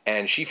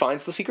 And she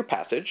finds the secret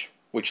passage,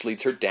 which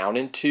leads her down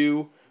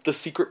into the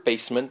secret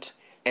basement.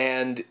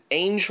 And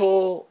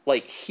Angel,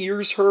 like,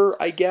 hears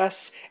her, I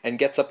guess, and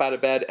gets up out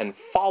of bed and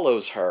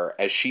follows her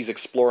as she's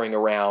exploring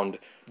around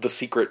the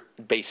secret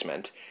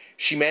basement.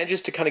 She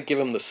manages to kind of give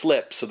him the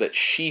slip so that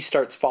she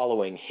starts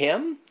following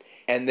him,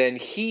 and then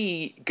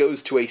he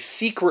goes to a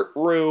secret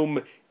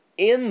room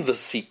in the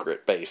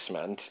secret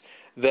basement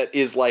that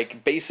is,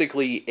 like,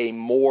 basically a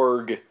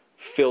morgue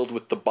filled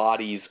with the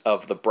bodies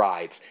of the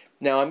brides.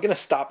 Now, I'm going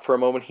to stop for a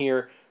moment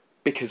here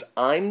because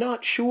I'm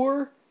not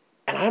sure...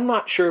 And I'm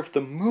not sure if the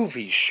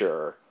movie's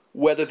sure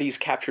whether these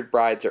captured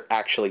brides are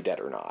actually dead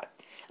or not.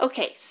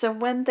 Okay, so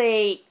when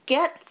they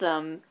get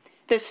them,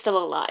 they're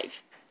still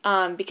alive.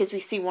 Because we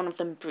see one of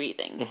them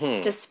breathing.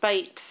 Mm-hmm.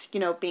 Despite,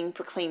 being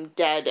proclaimed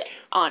dead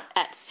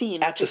at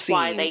scene. Which is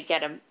why they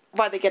get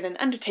an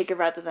undertaker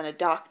rather than a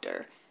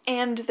doctor.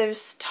 And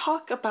there's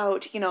talk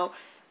about,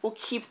 we'll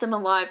keep them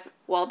alive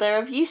while they're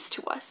of use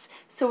to us.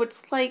 So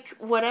it's like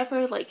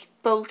whatever, like,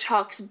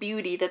 Botox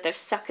beauty that they're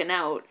sucking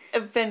out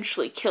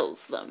eventually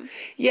kills them.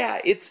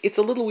 Yeah, it's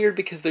a little weird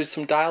because there's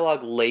some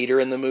dialogue later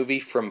in the movie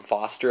from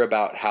Foster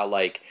about how,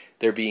 like,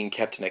 they're being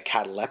kept in a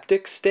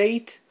cataleptic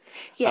state.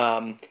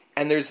 Yeah.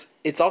 And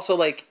it's also,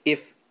 like,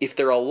 if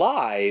they're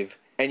alive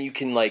and you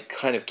can, like,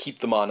 kind of keep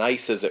them on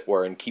ice, as it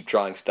were, and keep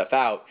drawing stuff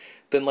out,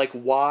 then, like,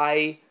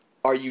 why...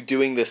 are you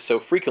doing this so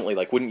frequently?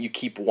 Like, wouldn't you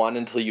keep one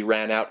until you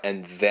ran out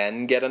and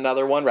then get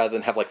another one rather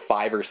than have, like,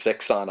 5 or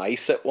 6 on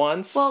ice at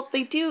once? Well,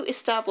 they do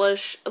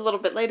establish a little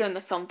bit later in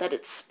the film that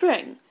it's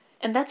spring,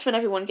 and that's when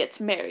everyone gets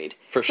married.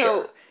 For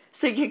sure.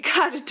 So you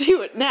gotta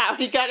do it now.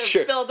 You gotta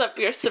Sure. build up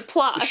your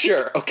supply.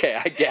 Sure, okay,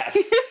 I guess.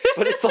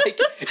 But it's like,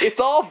 it's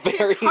all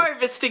very... It's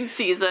harvesting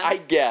season. I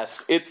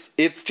guess.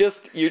 It's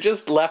just, you're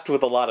just left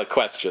with a lot of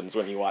questions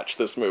when you watch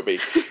this movie.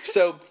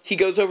 So he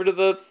goes over to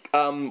the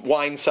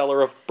wine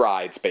cellar of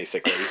brides,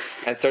 basically,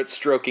 and starts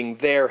stroking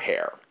their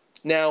hair.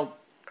 Now,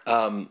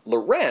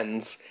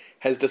 Lorenz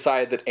has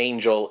decided that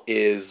Angel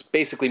is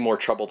basically more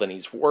trouble than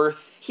he's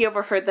worth. He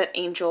overheard that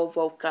Angel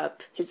woke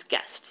up his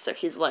guests, so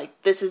he's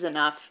like, this is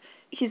enough.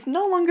 He's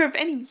no longer of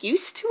any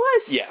use to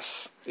us?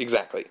 Yes,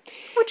 exactly.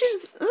 Which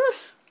is...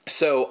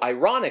 So,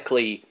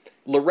 ironically,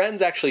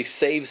 Lorenz actually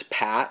saves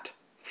Pat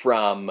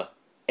from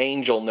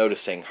Angel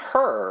noticing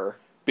her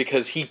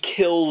because he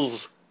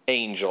kills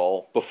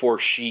Angel before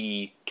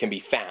she can be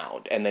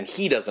found, and then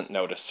he doesn't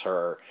notice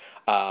her,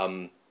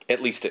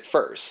 at least at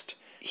first.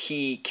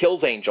 He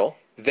kills Angel,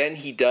 then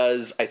he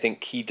does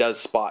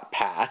spot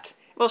Pat.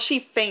 Well, she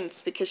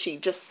faints because she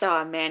just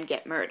saw a man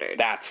get murdered.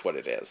 That's what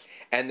it is.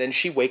 And then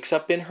she wakes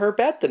up in her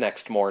bed the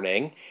next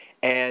morning,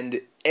 and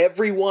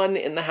everyone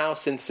in the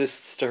house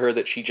insists to her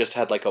that she just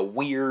had like a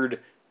weird,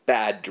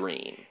 bad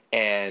dream.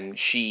 And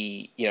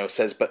she,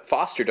 says, but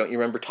Foster, don't you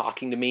remember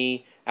talking to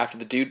me after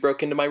the dude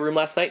broke into my room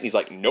last night? And he's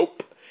like,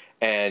 nope.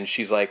 And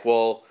she's like,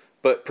 well,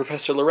 but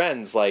Professor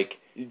Lorenz, like,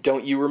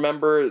 don't you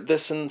remember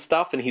this and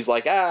stuff? And he's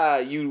like,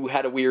 you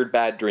had a weird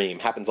bad dream.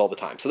 Happens all the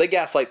time. So they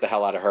gaslight the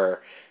hell out of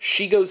her.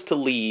 She goes to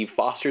leave.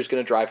 Foster's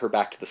going to drive her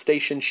back to the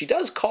station. She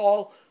does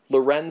call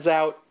Lorenz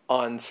out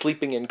on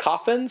sleeping in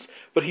coffins,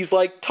 but he's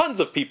like, tons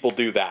of people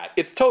do that.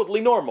 It's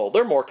totally normal.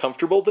 They're more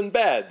comfortable than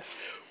beds.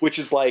 Which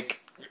is like,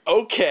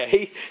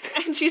 okay.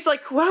 And she's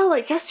like, well,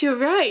 I guess you're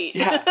right.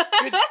 Yeah.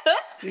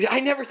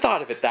 I never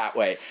thought of it that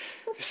way.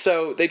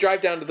 So they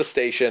drive down to the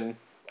station.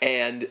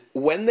 And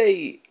when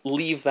they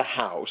leave the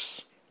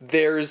house,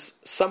 there's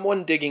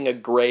someone digging a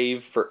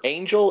grave for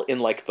Angel in,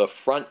 like, the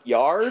front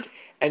yard.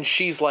 And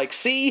she's like,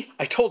 see,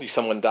 I told you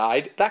someone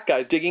died. That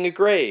guy's digging a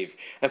grave.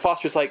 And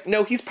Foster's like,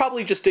 no, he's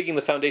probably just digging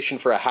the foundation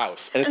for a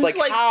house. And it's like,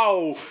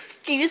 how?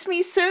 Excuse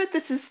me, sir?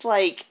 This is,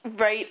 like,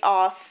 right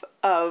off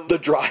of... the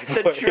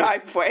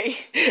driveway.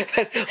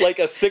 Like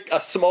a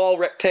small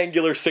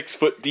rectangular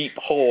 6-foot deep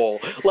hole.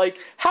 Like,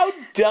 how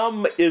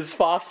dumb is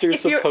Foster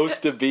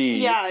supposed to be?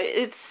 Yeah,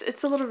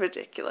 it's a little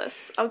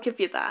ridiculous. I'll give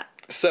you that.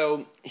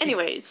 So,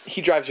 anyways,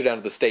 he drives her down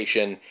to the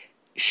station.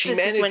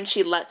 This is when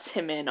she lets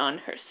him in on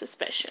her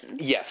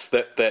suspicions. Yes,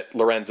 that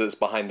Lorenz is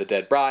behind the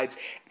dead brides.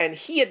 And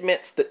he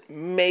admits that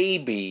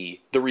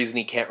maybe the reason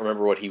he can't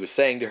remember what he was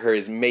saying to her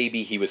is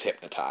maybe he was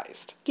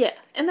hypnotized. Yeah,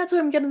 and that's why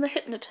I'm getting the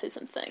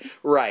hypnotism thing.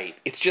 Right.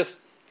 It's just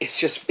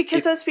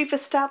because as we've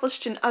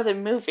established in other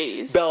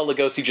movies, Bela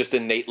Lugosi just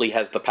innately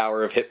has the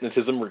power of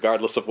hypnotism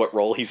regardless of what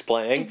role he's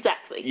playing.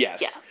 Exactly.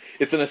 Yes. Yeah.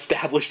 It's an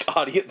established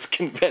audience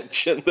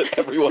convention that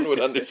everyone would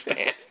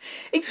understand.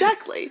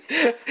 Exactly.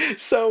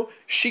 So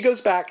she goes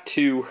back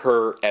to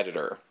her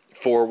editor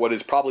for what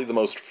is probably the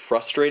most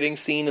frustrating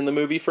scene in the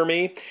movie for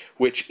me,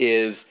 which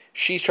is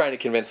she's trying to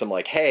convince him,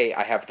 like, hey,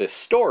 I have this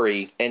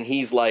story, and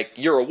he's like,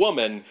 you're a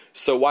woman,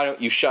 so why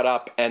don't you shut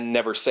up and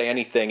never say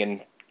anything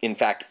and, in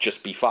fact,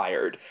 just be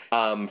fired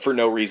for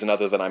no reason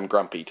other than I'm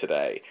grumpy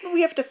today.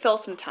 We have to fill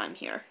some time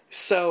here.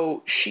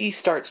 So she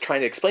starts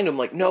trying to explain to him,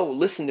 like, no,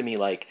 listen to me,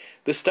 like,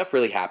 this stuff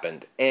really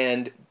happened.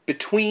 And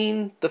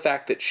between the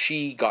fact that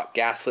she got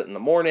gaslit in the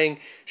morning,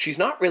 she's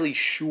not really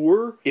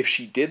sure if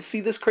she did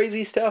see this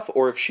crazy stuff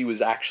or if she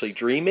was actually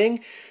dreaming.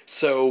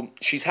 So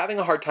she's having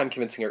a hard time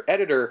convincing her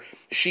editor.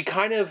 She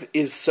kind of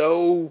is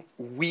so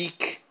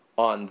weak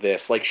on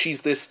this. Like,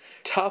 she's this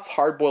tough,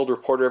 hard-boiled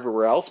reporter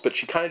everywhere else, but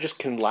she kind of just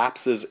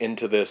collapses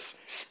into this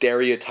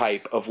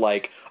stereotype of,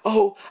 like,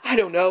 oh, I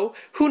don't know,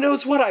 who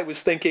knows what I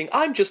was thinking,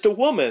 I'm just a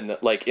woman,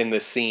 like, in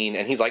this scene.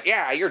 And he's like,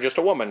 yeah, you're just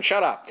a woman,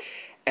 shut up.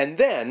 And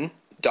then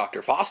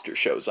Dr. Foster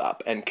shows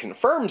up and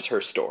confirms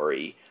her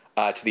story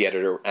to the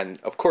editor,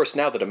 and of course,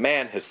 now that a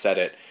man has said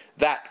it,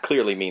 that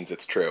clearly means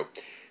it's true.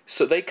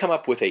 So they come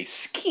up with a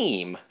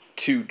scheme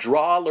to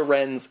draw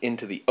Lorenz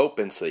into the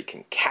open so they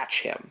can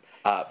catch him.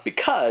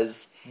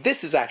 Because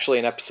this is actually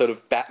an episode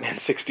of Batman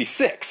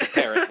 66,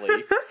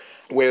 apparently,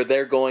 where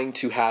they're going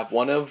to have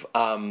one of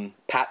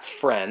Pat's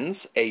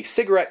friends, a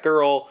cigarette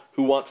girl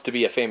who wants to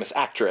be a famous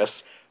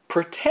actress,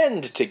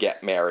 pretend to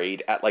get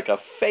married at, like, a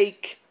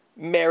fake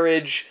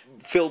marriage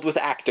filled with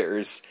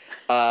actors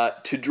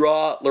to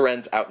draw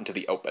Lorenz out into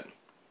the open.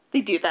 They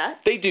do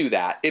that? They do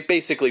that. It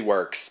basically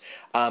works.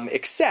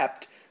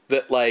 Except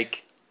that,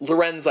 like,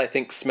 Lorenz, I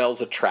think, smells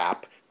a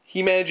trap.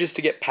 He manages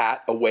to get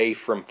Pat away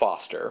from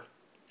Foster.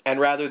 And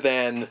rather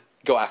than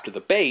go after the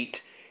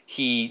bait,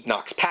 he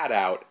knocks Pat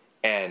out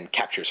and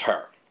captures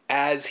her.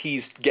 As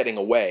he's getting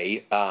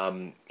away,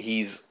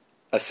 he's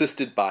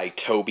assisted by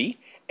Toby,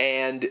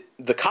 and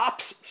the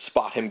cops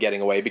spot him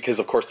getting away because,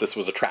 of course, this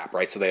was a trap,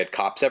 right? So they had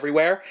cops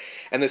everywhere,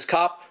 and this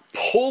cop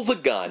pulls a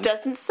gun.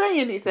 Doesn't say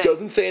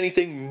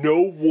anything,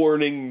 no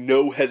warning,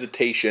 no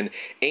hesitation,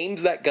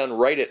 aims that gun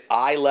right at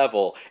eye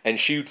level, and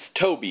shoots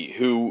Toby,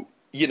 who,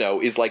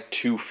 is like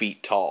 2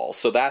 feet tall.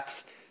 So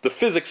that's The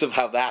physics of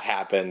how that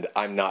happened,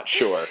 I'm not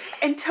sure.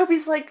 And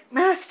Toby's like,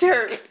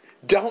 Master!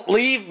 Don't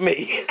leave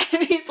me!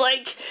 And he's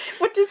like,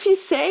 what does he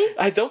say?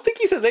 I don't think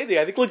he says anything.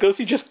 I think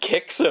Lugosi just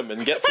kicks him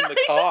and gets in the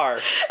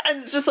car.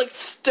 And it's just like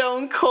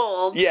stone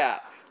cold. Yeah,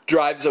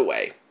 drives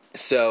away.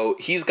 So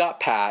he's got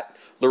Pat.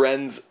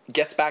 Lorenz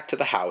gets back to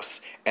the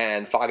house,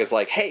 and Faga's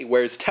like, hey,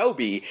 where's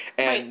Toby?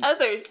 And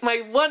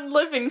my one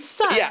living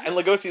son. yeah, and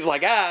Lugosi's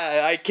like,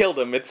 I killed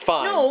him, it's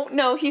fine.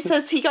 No, he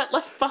says he got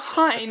left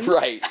behind.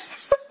 Right.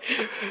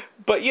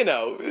 But,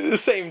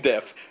 same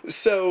diff.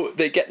 So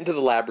they get into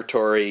the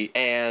laboratory,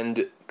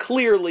 and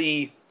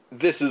clearly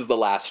this is the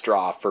last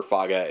straw for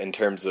Faga in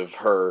terms of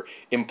her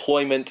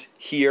employment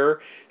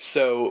here.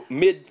 So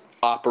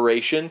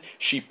mid-operation,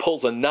 she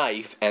pulls a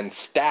knife and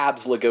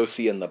stabs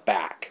Lugosi in the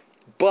back.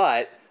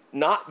 But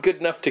not good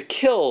enough to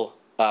kill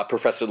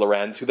Professor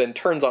Lorenz, who then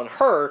turns on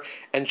her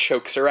and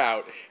chokes her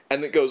out.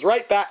 And it goes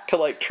right back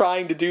to,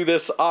 trying to do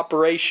this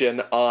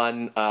operation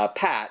on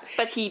Pat.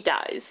 But he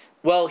dies.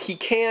 Well, he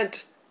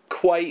can't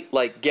quite,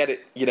 get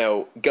it,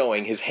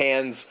 going. His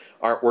hands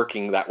aren't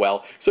working that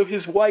well. So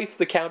his wife,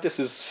 the Countess,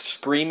 is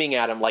screaming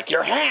at him,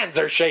 your hands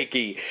are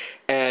shaky!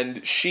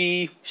 And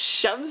she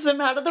shoves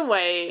him out of the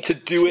way. To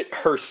do it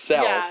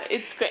herself. Yeah,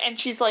 it's great. And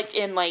she's,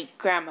 in,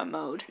 grandma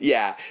mode.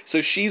 Yeah,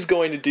 so she's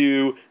going to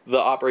do the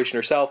operation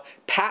herself.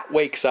 Pat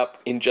wakes up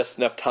in just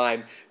enough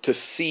time to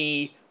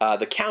see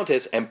the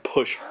Countess and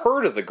push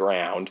her to the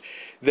ground.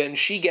 Then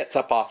she gets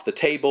up off the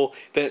table.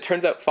 Then it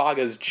turns out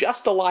Faga's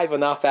just alive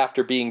enough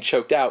after being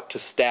choked out to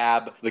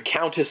stab the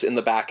Countess in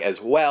the back as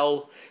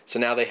well. So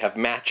now they have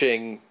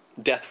matching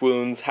death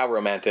wounds. How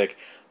romantic.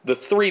 The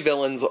three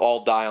villains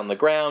all die on the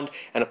ground,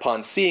 and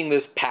upon seeing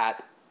this,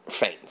 Pat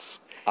faints.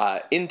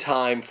 In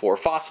time for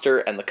Foster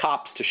and the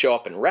cops to show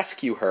up and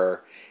rescue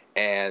her,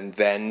 and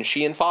then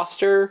she and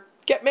Foster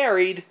get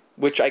married,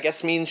 which I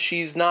guess means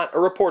she's not a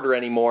reporter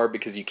anymore,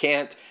 because you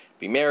can't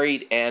be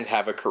married and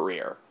have a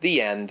career.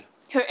 The end.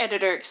 Her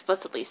editor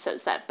explicitly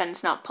says that.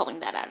 Ben's not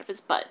pulling that out of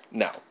his butt.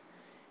 No.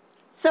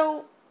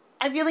 So,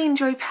 I really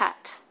enjoy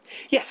Pat.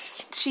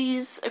 Yes.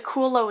 She's a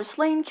cool Lois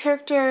Lane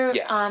character.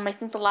 Yes. I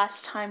think the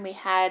last time we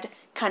had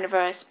kind of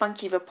a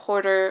spunky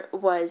reporter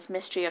was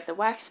Mystery of the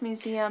Wax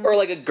Museum. Or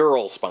a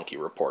girl spunky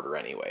reporter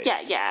anyways.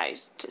 Yeah,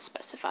 to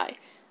specify.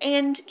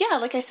 And yeah,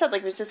 like I said,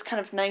 it was just kind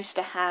of nice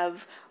to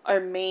have our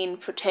main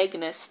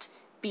protagonist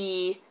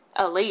be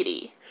a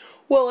lady.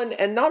 Well,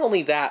 and not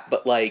only that,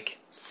 but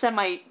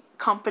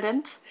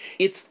semi-competent.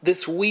 It's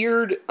this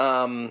weird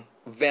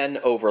Venn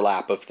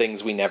overlap of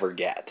things we never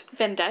get.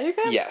 Venn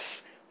diagram?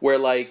 Yes. Where,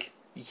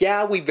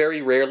 we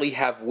very rarely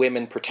have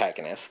women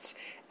protagonists,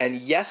 and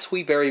yes,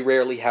 we very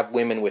rarely have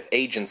women with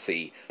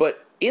agency,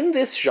 but in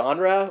this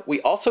genre,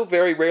 we also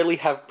very rarely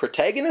have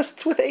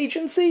protagonists with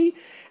agency,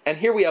 and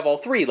here we have all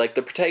three.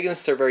 The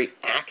protagonists are very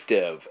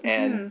active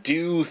and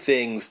do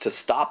things to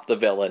stop the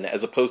villain,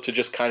 as opposed to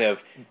just kind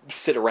of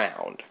sit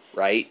around,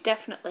 right?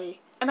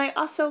 Definitely. And I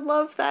also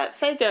love that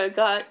Faga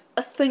got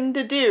a thing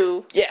to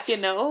do. Yes.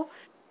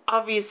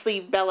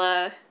 Obviously,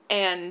 Bella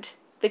and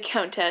the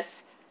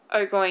Countess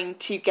are going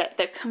to get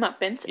their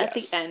comeuppance at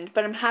the end,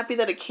 but I'm happy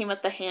that it came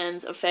at the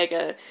hands of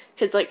Faga,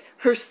 because,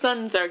 her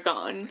sons are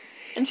gone.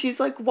 And she's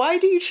like, why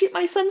do you treat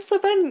my sons so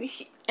bad?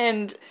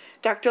 And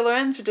Dr.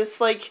 Lorenz would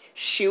just,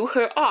 shoo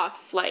her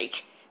off,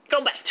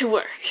 go back to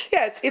work.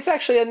 Yeah, it's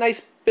actually a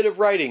nice bit of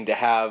writing to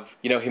have,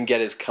 him get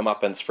his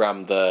comeuppance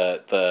from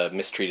the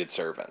mistreated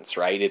servants,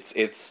 right?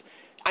 It's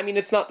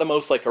not the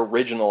most,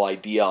 original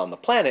idea on the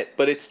planet,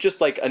 but it's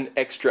just, an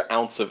extra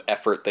ounce of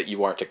effort that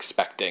you aren't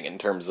expecting in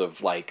terms of,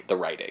 the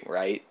writing,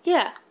 right?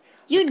 Yeah.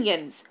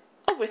 Unions.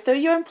 Overthrow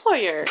your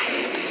employer.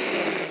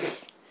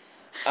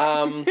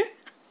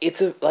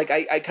 It's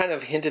I kind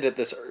of hinted at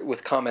this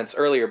with comments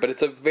earlier, but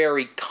it's a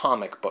very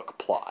comic book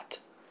plot.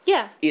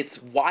 Yeah.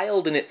 It's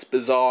wild and it's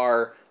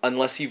bizarre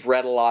unless you've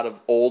read a lot of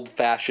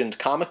old-fashioned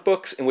comic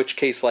books, in which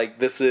case,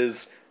 this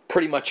is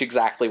pretty much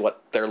exactly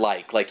what they're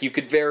like. You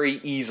could very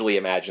easily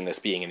imagine this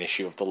being an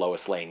issue of the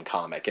Lois Lane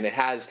comic. And it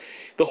has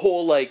the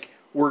whole,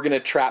 we're gonna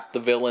trap the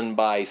villain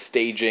by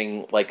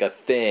staging, a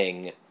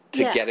thing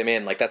to get him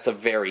in. That's a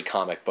very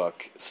comic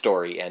book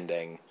story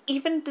ending.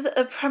 Even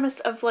the premise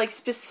of,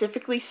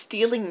 specifically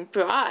stealing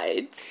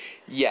brides.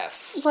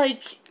 Yes.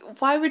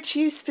 Why would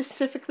you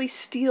specifically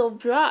steal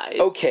brides?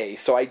 Okay,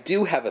 so I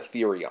do have a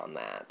theory on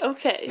that.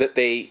 Okay. That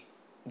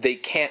they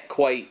can't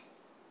quite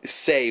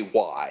say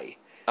why.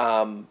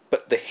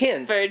 But the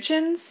hint...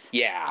 Virgins?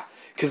 Yeah,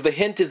 because the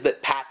hint is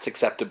that Pat's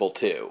acceptable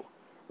too,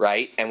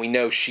 right? And we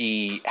know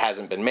she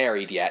hasn't been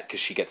married yet, because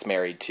she gets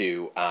married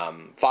to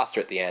Foster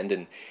at the end,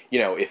 and,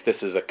 if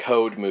this is a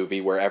code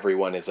movie where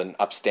everyone is an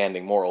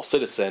upstanding moral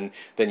citizen,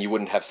 then you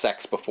wouldn't have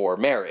sex before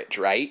marriage,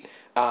 right?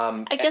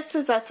 I guess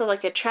there's also, a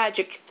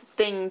tragic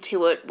thing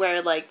to it,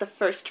 where, the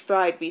first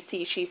bride we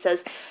see, she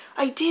says,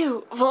 I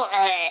do.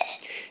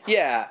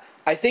 Yeah.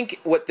 I think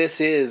what this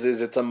is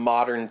it's a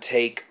modern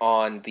take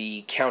on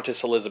the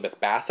Countess Elizabeth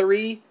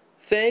Bathory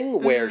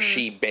thing where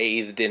she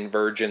bathed in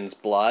virgin's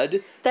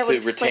blood That to would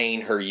explain-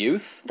 retain her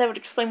youth. That would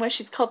explain why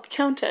she's called the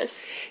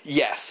Countess.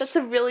 Yes. That's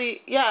a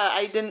really... Yeah,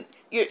 I didn't...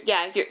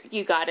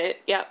 You got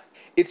it. Yep.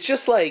 It's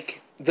just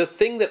like, the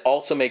thing that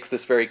also makes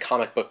this very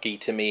comic booky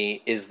to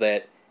me is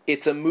that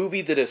it's a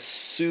movie that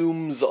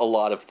assumes a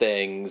lot of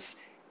things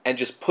and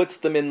just puts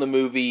them in the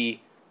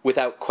movie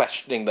without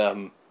questioning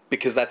them,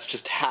 because that's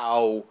just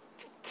how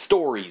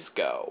stories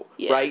go,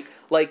 right?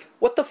 Like,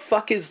 what the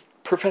fuck is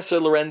Professor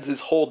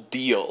Lorenz's whole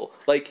deal?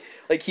 Like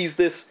he's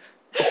this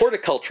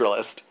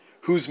horticulturalist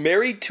who's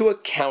married to a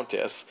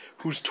countess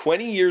who's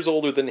 20 years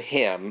older than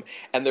him,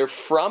 and they're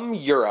from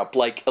Europe.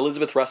 Like,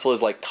 Elizabeth Russell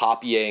is, like,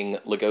 copying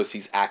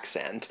Lugosi's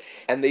accent,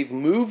 and they've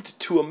moved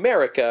to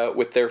America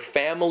with their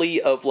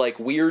family of, like,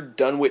 weird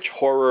Dunwich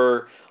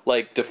Horror,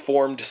 like,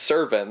 deformed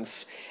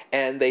servants,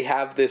 and they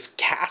have this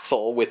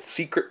castle with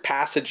secret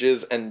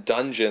passages and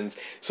dungeons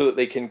so that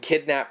they can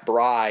kidnap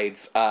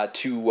brides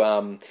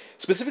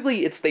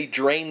specifically, it's they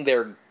drain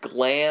their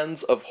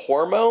glands of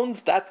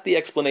hormones. That's the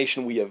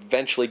explanation we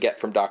eventually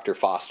get from Dr.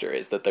 Foster,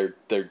 is that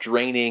they're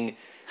draining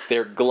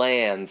their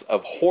glands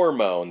of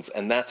hormones,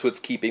 and that's what's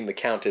keeping the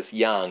Countess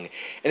young.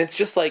 And it's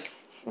just like,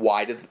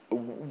 why does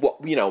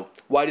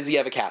he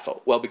have a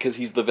castle? Well, because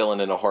he's the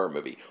villain in a horror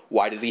movie.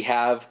 Why does he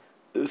have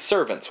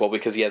servants? Well,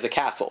 because he has a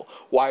castle.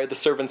 Why are the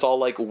servants all,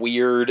 like,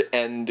 weird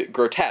and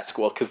grotesque?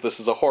 Well, because this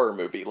is a horror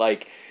movie.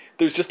 Like,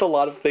 there's just a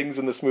lot of things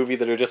in this movie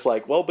that are just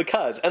like, well,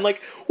 because. And,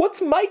 like,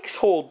 what's Mike's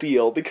whole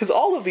deal? Because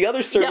all of the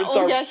other servants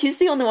are... Yeah, he's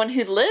the only one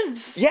who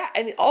lives. Yeah,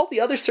 and all the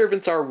other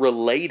servants are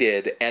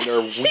related and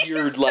are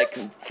weird, like,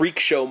 freak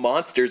show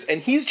monsters,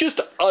 and he's just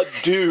a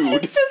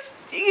dude. He's just...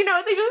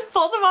 they just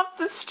pulled him off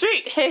the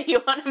street. Hey,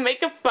 you want to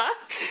make a buck?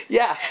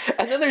 Yeah,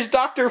 and then there's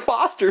Dr.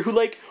 Foster, who,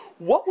 like...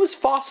 What was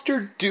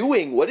Foster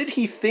doing? What did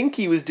he think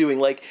he was doing?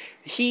 Like,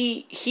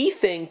 he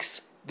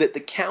thinks that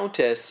the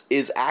Countess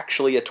is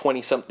actually a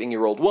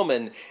 20-something-year-old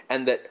woman,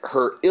 and that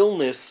her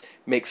illness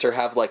makes her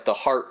have, like, the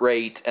heart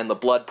rate and the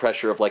blood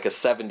pressure of, like, a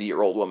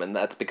 70-year-old woman.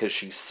 That's because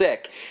she's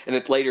sick.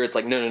 And later it's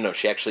like, no,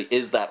 she actually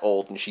is that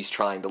old, and she's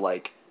trying to,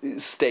 like,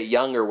 stay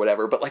young or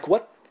whatever. But, like,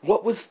 what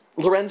was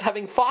Lorenz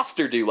having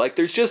Foster do? Like,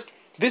 there's just...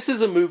 This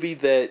is a movie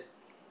that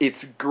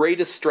its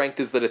greatest strength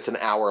is that it's an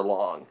hour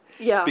long.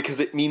 Yeah. Because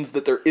it means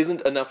that there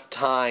isn't enough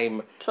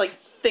time to, like,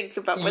 think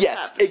about what's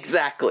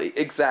happening.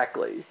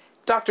 Exactly.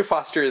 Dr.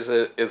 Foster is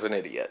an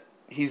idiot.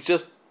 He's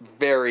just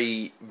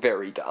very,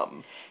 very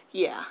dumb.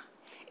 Yeah.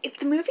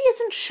 The movie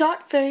isn't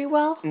shot very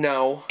well.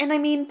 No. And I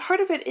mean,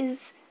 part of it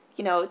is,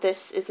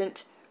 this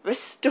isn't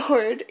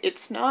restored.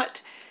 It's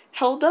not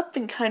held up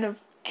in kind of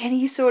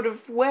any sort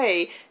of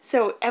way.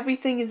 So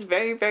everything is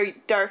very, very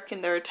dark,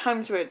 and there are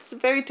times where it's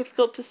very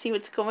difficult to see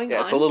what's going on.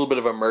 Yeah, it's a little bit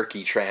of a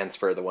murky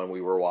transfer, the one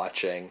we were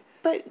watching.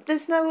 But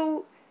there's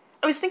no...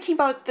 I was thinking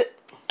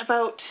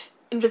about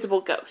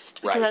Invisible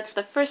Ghost, because that's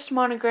the first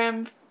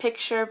Monogram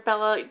picture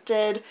Bella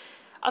did.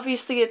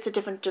 Obviously, it's a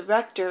different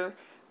director,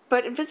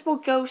 but Invisible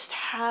Ghost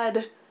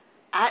had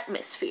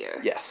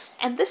atmosphere. Yes.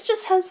 And this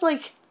just has,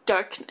 like,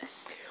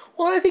 darkness.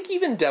 Well, I think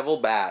even Devil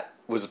Bat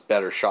was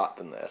better shot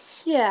than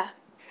this. Yeah.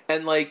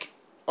 And, like,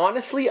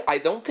 honestly, I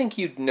don't think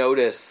you'd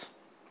notice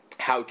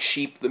how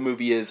cheap the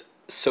movie is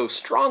so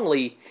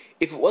strongly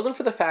if it wasn't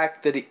for the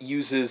fact that it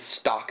uses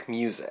stock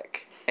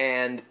music.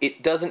 And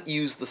it doesn't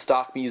use the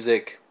stock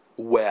music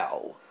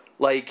well.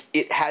 Like,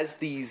 it has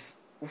these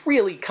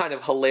really kind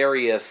of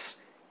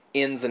hilarious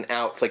ins and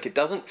outs. Like, it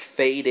doesn't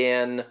fade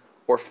in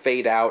or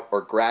fade out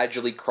or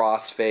gradually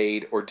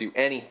crossfade or do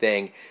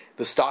anything.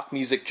 The stock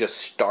music just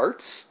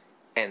starts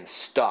and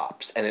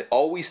stops. And it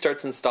always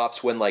starts and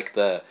stops when, like,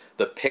 the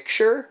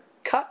picture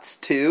cuts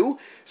too,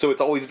 so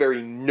it's always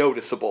very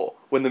noticeable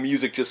when the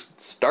music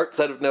just starts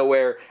out of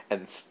nowhere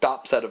and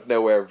stops out of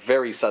nowhere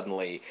very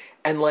suddenly.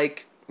 And,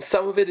 like,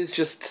 some of it is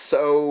just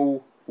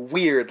so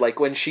weird.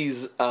 Like, when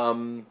she's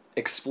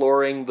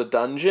exploring the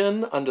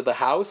dungeon under the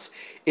house,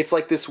 it's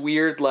like this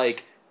weird,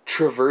 like,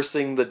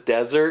 traversing the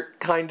desert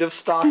kind of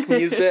stock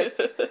music.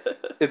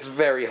 It's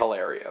very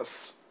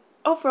hilarious.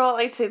 Overall,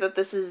 I'd say that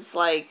this is,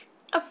 like,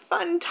 a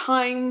fun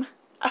time,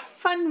 a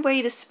fun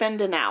way to spend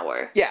an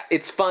hour. Yeah,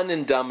 it's fun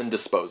and dumb and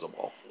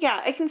disposable.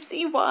 Yeah, I can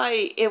see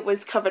why it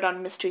was covered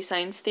on Mystery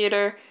Science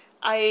Theater.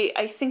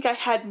 I think I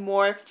had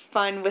more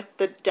fun with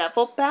the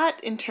Devil Bat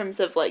in terms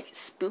of, like,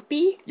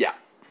 spoopy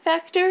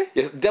factor.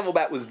 Yeah, Devil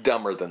Bat was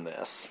dumber than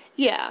this.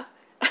 Yeah.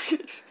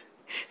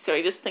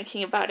 Sorry, just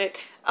thinking about it.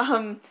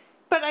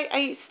 But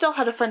I still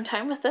had a fun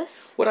time with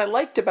this. What I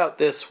liked about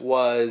this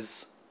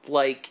was,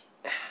 like,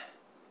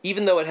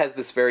 even though it has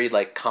this very,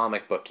 like,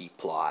 comic booky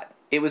plot,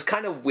 it was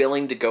kind of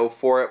willing to go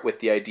for it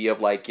with the idea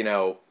of, like,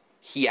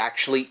 he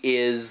actually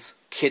is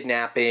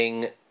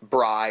kidnapping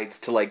brides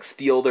to, like,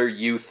 steal their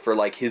youth for,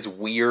 like, his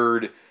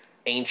weird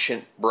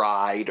ancient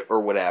bride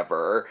or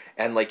whatever.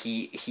 And, like,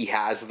 he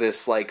has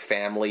this, like,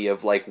 family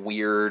of, like,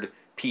 weird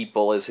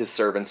people as his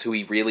servants who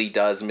he really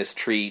does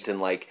mistreat, and,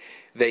 like,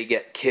 they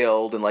get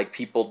killed and, like,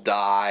 people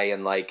die,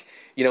 and, like,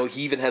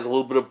 he even has a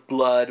little bit of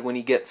blood when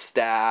he gets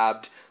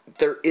stabbed.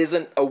 There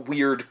isn't a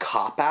weird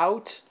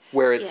cop-out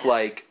where it's Yeah.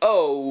 like,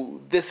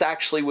 oh, this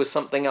actually was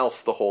something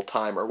else the whole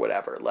time or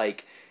whatever.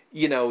 Like,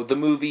 you know, the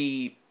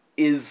movie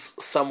is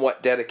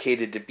somewhat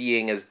dedicated to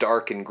being as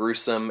dark and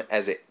gruesome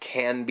as it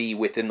can be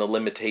within the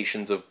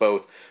limitations of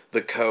both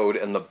the code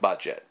and the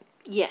budget,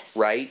 Yes.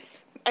 right?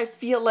 I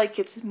feel like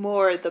it's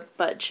more the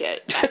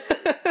budget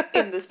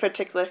in this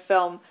particular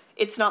film.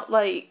 It's not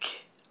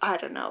like, I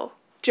don't know,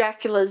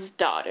 Dracula's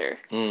Daughter,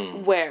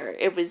 where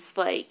it was,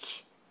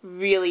 like,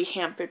 really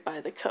hampered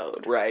by the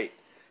code. Right.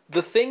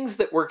 The things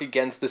that work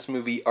against this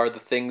movie are the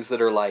things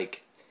that are,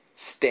 like,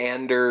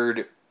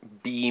 standard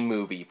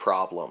B-movie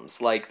problems.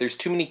 Like, there's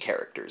too many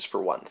characters,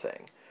 for one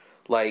thing.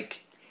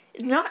 Like...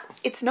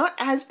 It's not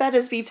as bad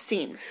as we've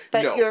seen,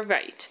 but No. you're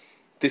right.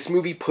 This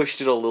movie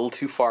pushed it a little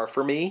too far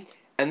for me,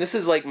 and this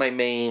is, like, my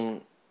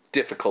main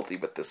difficulty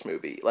with this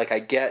movie. Like,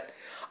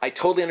 I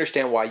totally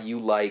understand why you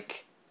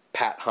like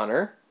Pat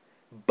Hunter,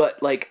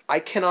 but, like, I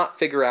cannot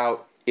figure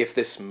out if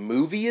this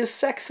movie is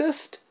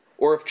sexist,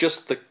 or if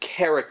just the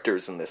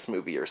characters in this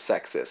movie are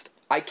sexist.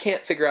 I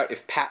can't figure out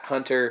if Pat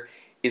Hunter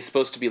is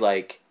supposed to be,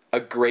 like, a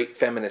great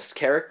feminist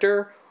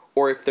character,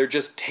 or if they're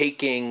just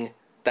taking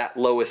that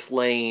Lois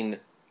Lane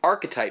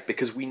archetype,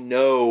 because we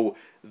know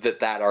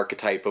that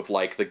archetype of,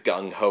 like, the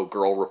gung-ho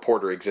girl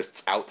reporter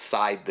exists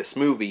outside this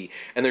movie,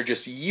 and they're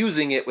just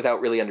using it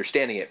without really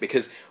understanding it,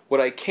 because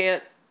what I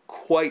can't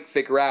quite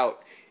figure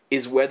out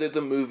is whether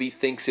the movie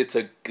thinks it's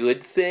a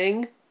good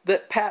thing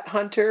that Pat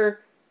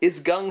Hunter is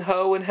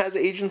gung-ho and has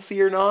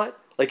agency or not.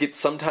 Like, it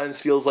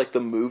sometimes feels like the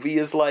movie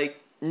is like,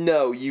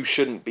 no, you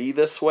shouldn't be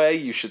this way,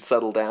 you should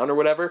settle down or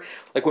whatever.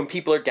 Like when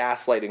people are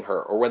gaslighting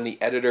her, or when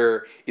the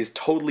editor is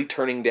totally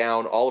turning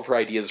down all of her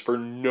ideas for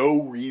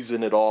no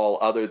reason at all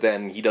other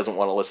than he doesn't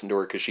want to listen to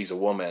her because she's a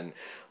woman.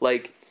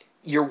 Like,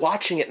 you're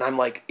watching it and I'm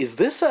like, is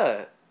this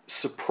a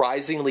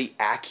surprisingly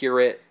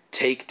accurate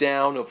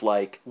takedown of,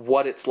 like,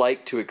 what it's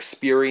like to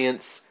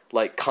experience,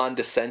 like,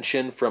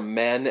 condescension from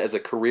men as a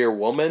career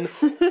woman?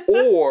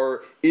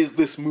 Or is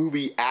this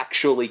movie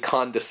actually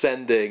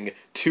condescending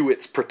to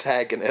its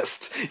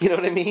protagonist? You know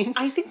what I mean?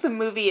 I think the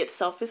movie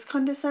itself is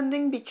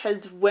condescending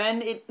because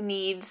when it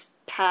needs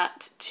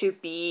Pat to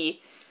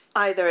be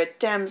either a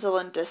damsel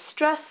in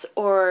distress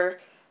or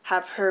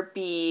have her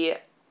be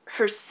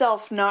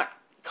herself not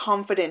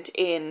confident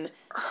in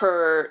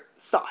her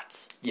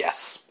thoughts.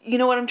 Yes. You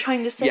know what I'm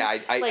trying to say?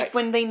 Yeah,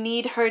 when they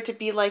need her to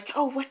be like,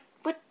 oh,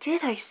 what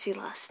did I see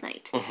last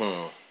night?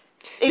 Mm-hmm.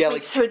 It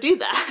makes her do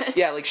that.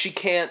 Yeah, like, she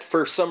can't,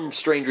 for some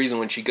strange reason,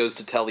 when she goes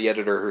to tell the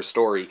editor her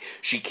story,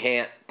 she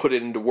can't put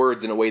it into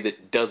words in a way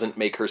that doesn't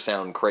make her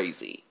sound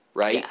crazy,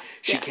 right? Yeah,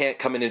 She can't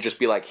come in and just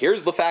be like,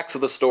 here's the facts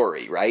of the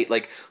story, right?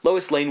 Like,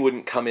 Lois Lane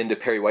wouldn't come into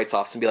Perry White's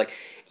office and be like,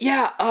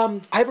 yeah,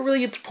 I have a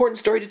really important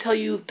story to tell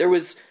you. There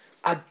was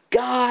a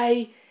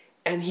guy,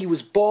 and he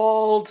was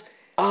bald,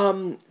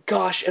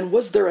 gosh, and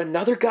was there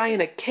another guy in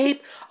a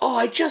cape? Oh,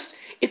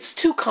 it's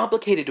too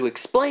complicated to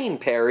explain,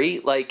 Perry.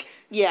 Like...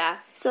 Yeah,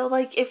 so,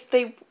 like,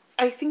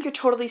 I think you're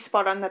totally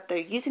spot on that they're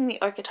using the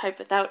archetype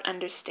without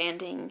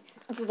understanding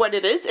what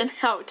it is and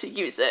how to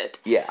use it.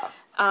 Yeah.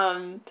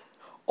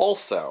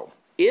 Also,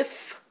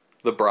 if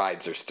the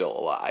brides are still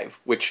alive,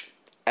 which,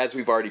 as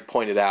we've already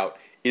pointed out,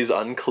 is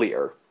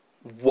unclear,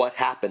 what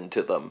happened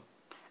to them?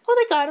 Well,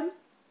 they got him.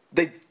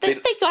 They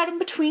got him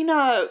between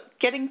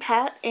getting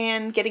Pat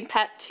and getting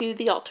Pat to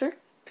the altar.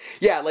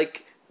 Yeah,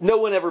 like... No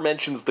one ever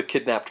mentions the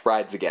kidnapped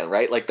brides again,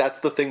 right? Like,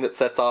 that's the thing that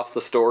sets off the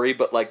story,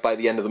 but, like, by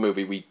the end of the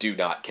movie, we do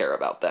not care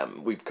about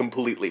them. We've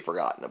completely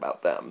forgotten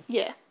about them.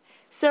 Yeah.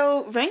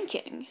 So,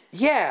 ranking.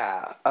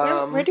 Yeah.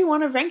 Where do you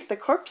want to rank The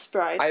Corpse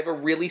Bride? I have a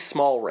really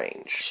small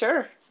range.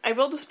 Sure. I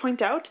will just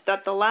point out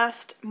that the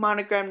last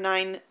Monogram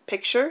 9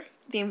 picture,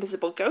 The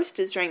Invisible Ghost,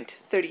 is ranked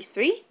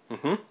 33.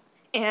 Mm-hmm.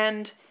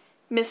 And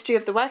Mystery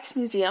of the Wax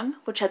Museum,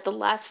 which had the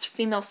last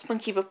female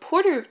spunky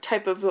reporter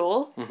type of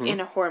role in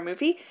a horror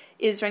movie,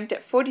 is ranked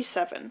at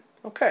 47.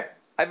 Okay.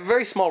 I have a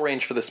very small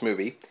range for this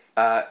movie.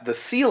 The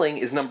ceiling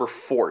is number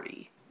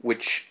 40,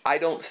 which I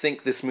don't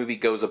think this movie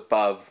goes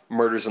above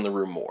Murders in the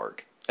Rue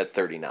Morgue at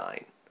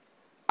 39.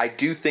 I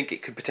do think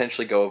it could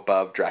potentially go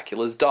above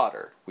Dracula's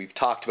Daughter. We've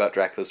talked about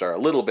Dracula's Daughter a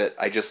little bit.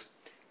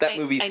 That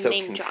movie's so... I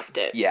name-dropped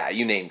it. Yeah,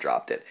 you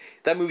name-dropped it.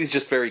 That movie's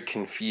just very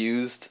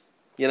confused,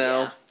 you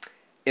know? Yeah.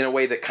 In a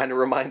way that kind of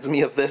reminds me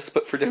of this,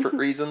 but for different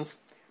reasons.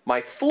 My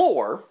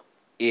floor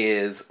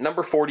is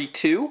number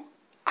 42.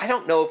 I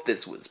don't know if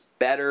this was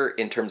better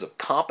in terms of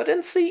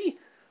competency,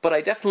 but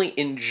I definitely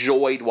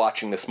enjoyed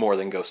watching this more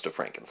than Ghost of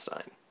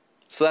Frankenstein.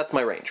 So that's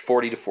my range,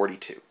 40 to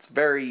 42. It's a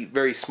very,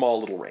 very small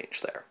little range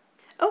there.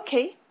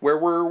 Okay. Where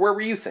were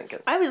you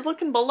thinking? I was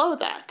looking below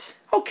that.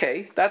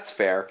 Okay, that's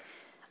fair.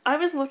 I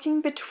was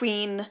looking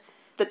between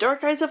The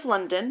Dark Eyes of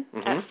London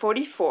at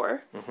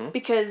 44,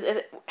 because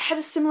it had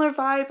a similar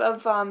vibe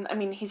of,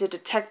 he's a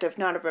detective,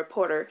 not a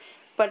reporter,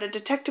 but a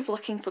detective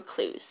looking for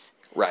clues.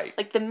 Right.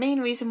 Like, the main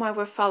reason why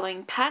we're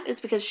following Pat is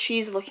because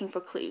she's looking for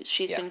clues.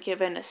 She's been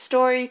given a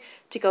story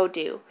to go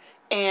do.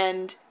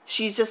 And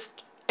she's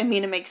just, I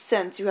mean, it makes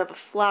sense. You have a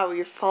flower,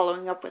 you're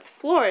following up with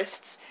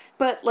florists.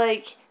 But,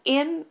 like,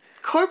 in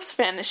Corpse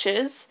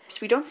Vanishes,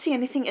 we don't see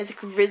anything as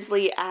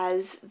grisly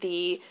as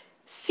the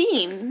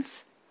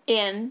scenes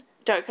in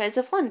Dark Eyes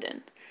of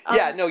London.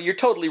 Yeah, no, you're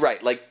totally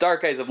right. Like,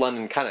 Dark Eyes of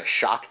London kind of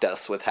shocked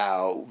us with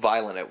how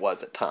violent it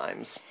was at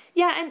times.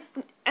 Yeah,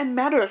 and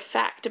matter of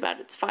fact about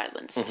its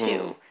violence,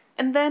 too.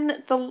 And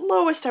then the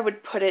lowest I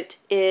would put it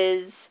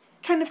is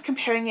kind of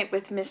comparing it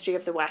with Mystery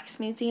of the Wax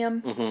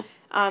Museum.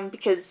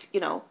 Because, you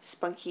know,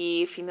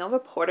 spunky female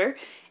reporter.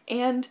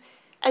 And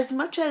as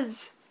much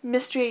as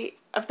Mystery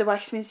of the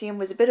Wax Museum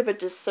was a bit of a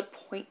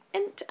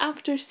disappointment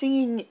after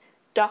seeing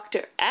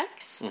Dr.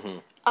 X,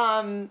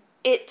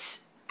 it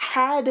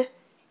had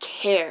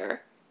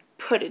care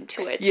put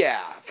into it.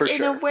 Yeah, for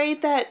sure. In a way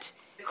that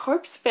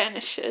Corpse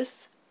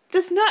Vanishes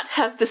does not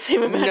have the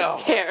same amount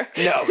of care.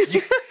 No.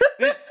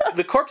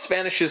 The Corpse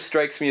Vanishes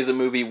strikes me as a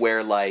movie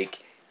where, like,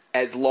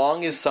 as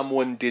long as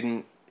someone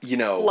didn't, you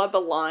know... flub a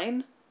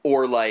line.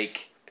 Or,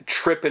 like,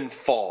 trip and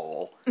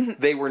fall,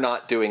 they were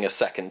not doing a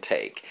second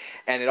take.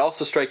 And it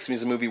also strikes me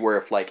as a movie where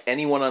if, like,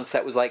 anyone on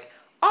set was like,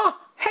 "Oh,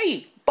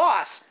 hey,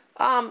 boss,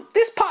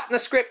 this part in the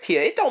script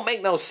here, it don't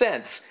make no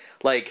sense."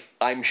 Like,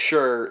 I'm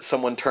sure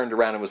someone turned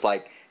around and was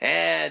like,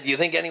 do you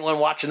think anyone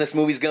watching this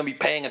movie is going to be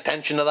paying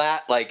attention to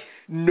that? Like,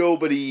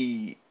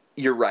 nobody,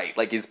 you're right,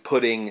 like, is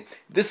putting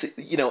this,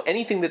 you know,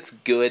 anything that's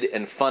good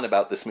and fun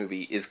about this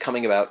movie is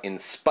coming about in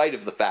spite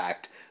of the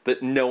fact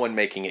that no one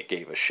making it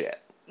gave a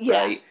shit.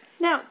 Yeah. Right?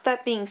 Now,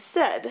 that being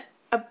said,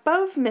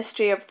 above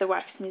Mystery of the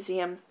Wax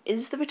Museum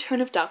is The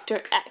Return of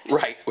Dr. X.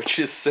 Right, which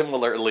is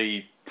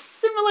similarly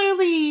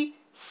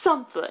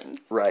something.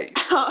 Right.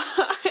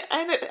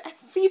 And it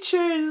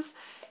features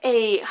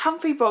a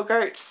Humphrey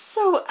Bogart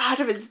so out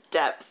of his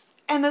depth.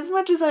 And as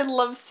much as I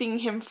love seeing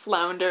him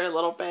flounder a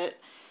little bit,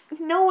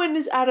 no one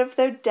is out of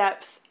their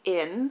depth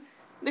in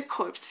The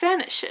Corpse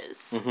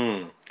Vanishes.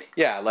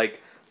 Yeah,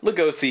 like,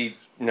 Lugosi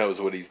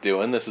knows what he's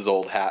doing. This is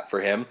old hat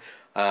for him.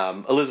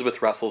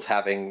 Elizabeth Russell's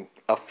having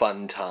a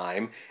fun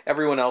time.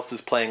 Everyone else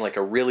is playing, like,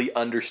 a really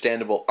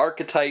understandable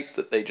archetype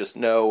that they just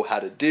know how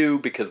to do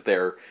because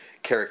their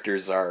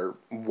characters are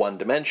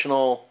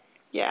one-dimensional.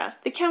 Yeah,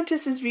 the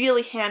Countess is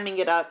really hamming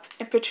it up,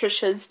 and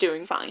Patricia's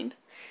doing fine.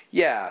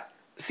 Yeah.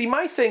 See,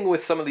 my thing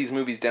with some of these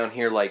movies down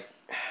here, like,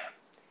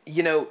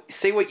 you know,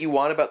 say what you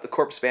want about The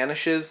Corpse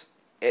Vanishes,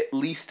 at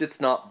least it's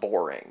not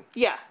boring.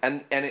 Yeah.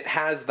 And it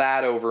has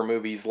that over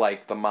movies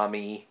like The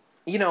Mummy.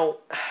 You know,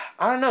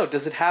 I don't know,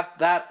 does it have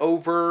that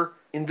over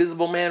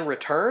Invisible Man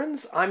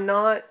Returns? I'm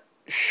not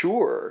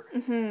sure.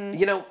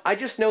 You know, I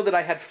just know that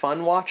I had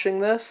fun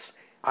watching this.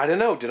 I don't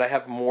know, did I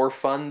have more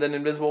fun than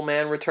Invisible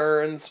Man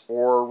Returns,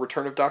 or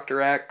Return of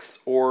Dr. X,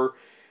 or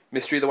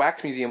Mystery of the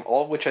Wax Museum,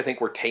 all of which I think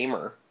were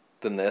tamer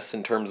than this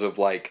in terms of,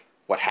 like,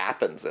 what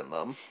happens in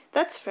them.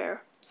 That's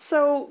fair.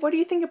 So, what do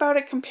you think about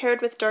it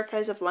compared with Dark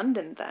Eyes of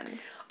London, then?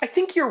 I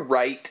think you're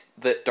right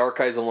that Dark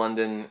Eyes of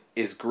London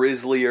is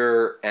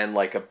grislier and,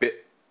 like, a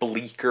bit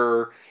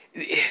bleaker.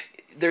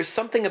 There's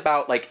something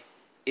about, like,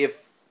 if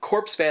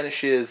Corpse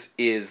Vanishes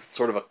is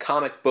sort of a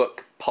comic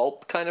book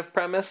pulp kind of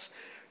premise,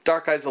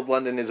 Dark Eyes of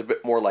London is a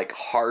bit more like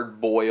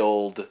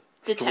hard-boiled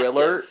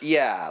thriller.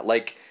 Yeah,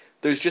 like,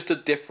 there's just a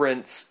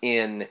difference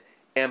in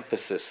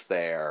emphasis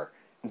there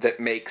that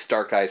makes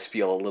Dark Eyes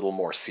feel a little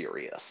more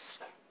serious.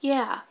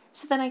 Yeah.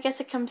 So then I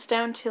guess it comes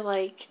down to,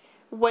 like,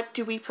 what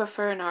do we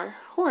prefer in our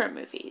horror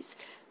movies?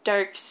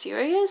 Dark,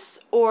 serious,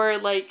 or,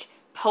 like,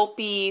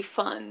 pulpy,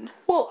 fun?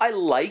 Well, I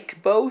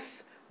like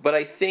both, but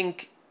I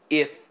think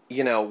if,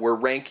 you know, we're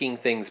ranking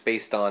things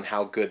based on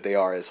how good they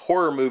are as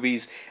horror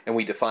movies, and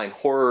we define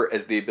horror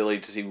as the ability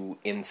to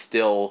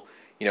instill,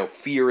 you know,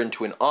 fear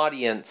into an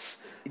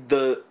audience,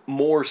 the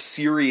more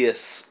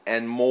serious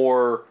and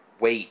more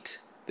weight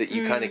that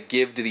you kind of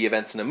give to the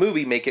events in a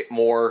movie make it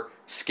more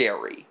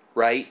scary,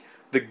 right?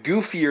 The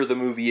goofier the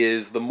movie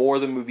is, the more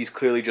the movie's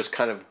clearly just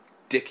kind of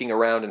dicking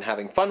around and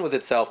having fun with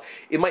itself.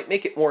 It might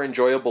make it more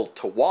enjoyable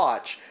to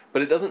watch,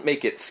 but it doesn't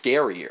make it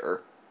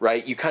scarier,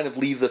 right? You kind of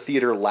leave the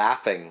theater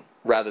laughing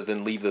rather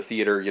than leave the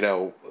theater, you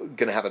know,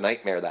 gonna have a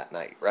nightmare that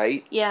night,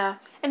 right? Yeah,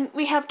 and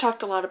we have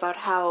talked a lot about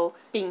how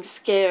being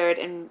scared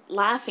and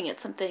laughing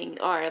at something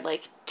are,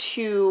 like,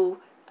 two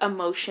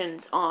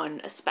emotions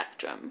on a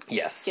spectrum.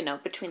 Yes. You know,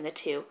 between the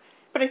two.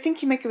 But I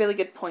think you make a really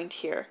good point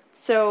here.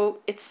 So,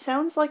 it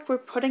sounds like we're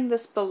putting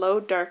this below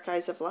Dark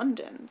Eyes of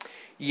London.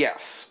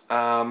 Yes,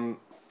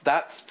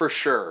 that's for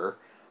sure.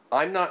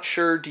 I'm not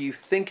sure, do you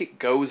think it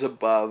goes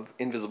above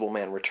Invisible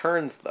Man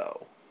Returns,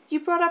 though? You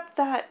brought up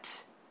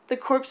that The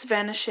Corpse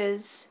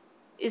Vanishes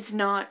is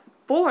not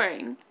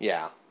boring.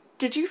 Yeah.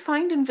 Did you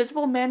find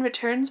Invisible Man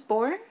Returns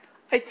boring?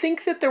 I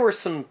think that there were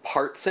some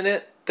parts in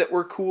it that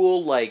were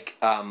cool, like,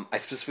 I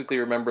specifically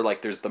remember,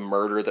 like, there's the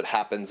murder that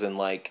happens in,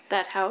 like...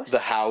 that house? The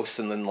house,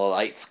 and then the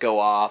lights go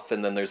off,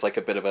 and then there's, like,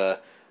 a bit of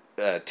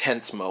a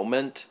tense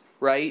moment,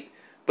 right?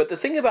 But the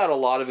thing about a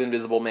lot of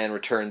Invisible Man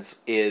Returns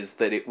is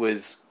that it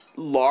was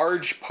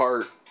large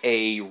part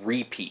a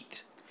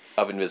repeat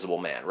of Invisible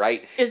Man,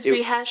 right? It was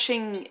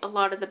rehashing a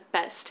lot of the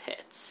best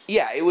hits.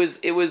 Yeah, it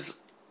was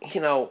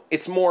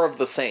it's more of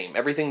the same.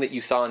 Everything that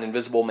you saw in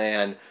Invisible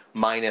Man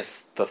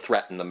minus the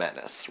threat and the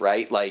menace,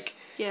 right? Like,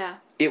 yeah,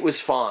 it was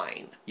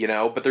fine,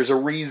 but there's a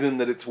reason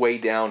that it's way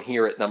down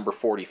here at number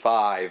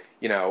 45,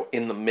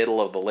 in the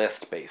middle of the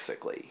list,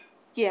 basically.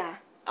 Yeah,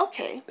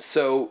 okay.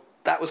 So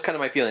that was kind of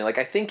my feeling. Like,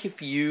 I think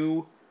if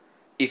you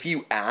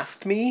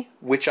asked me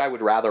which I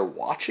would rather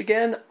watch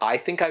again, I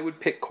think I would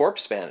pick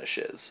Corpse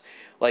Vanishes.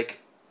 Like,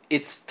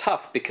 it's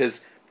tough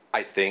because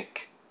I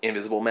think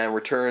Invisible Man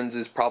Returns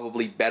is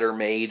probably better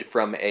made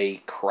from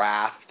a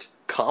craft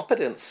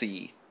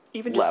competency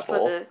even just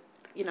level. For the,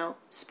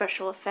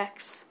 special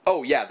effects.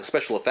 Oh, yeah, the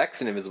special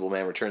effects in Invisible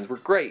Man Returns were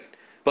great.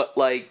 But,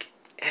 like,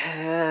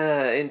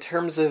 in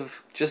terms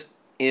of just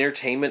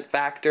entertainment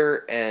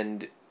factor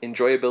and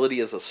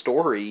enjoyability as a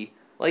story,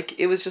 like,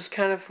 it was just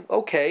kind of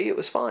okay, it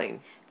was fine.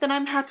 Then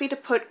I'm happy to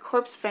put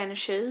Corpse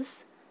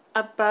Vanishes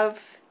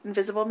above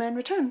Invisible Man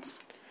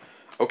Returns.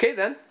 Okay,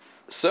 then.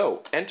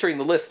 So, entering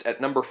the list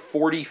at number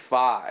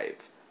 45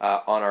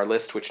 on our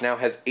list, which now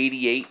has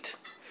 88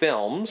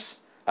 films,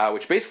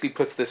 which basically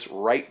puts this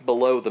right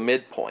below the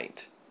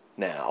midpoint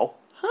now.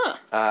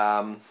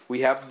 Huh.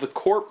 We have The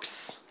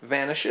Corpse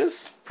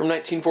Vanishes from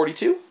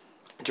 1942,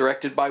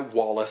 directed by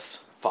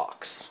Wallace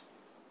Fox.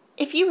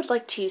 If you would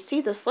like to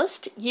see this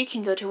list, you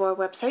can go to our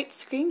website,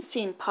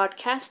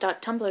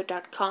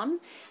 screamscenepodcast.tumblr.com.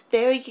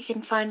 There you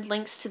can find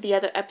links to the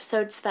other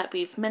episodes that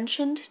we've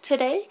mentioned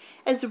today,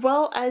 as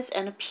well as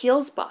an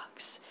appeals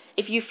box.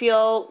 If you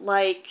feel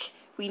like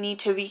we need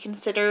to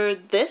reconsider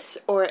this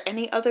or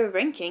any other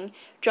ranking,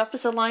 drop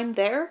us a line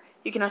there.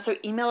 You can also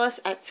email us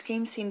at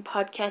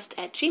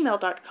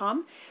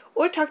screamscenepodcast@gmail.com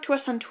or talk to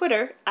us on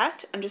Twitter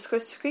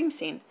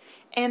 @_screamscene.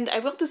 And I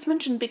will just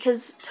mention,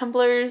 because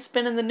Tumblr's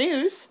been in the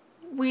news,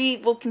 we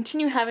will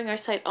continue having our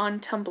site on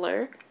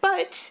Tumblr,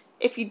 but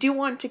if you do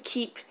want to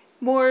keep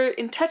more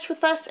in touch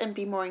with us and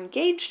be more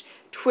engaged,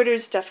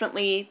 Twitter's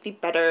definitely the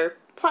better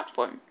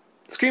platform.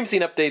 Scream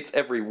Scene updates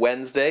every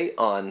Wednesday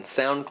on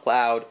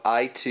SoundCloud,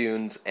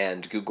 iTunes,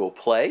 and Google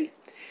Play,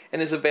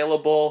 and is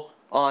available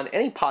on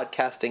any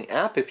podcasting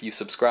app if you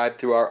subscribe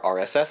through our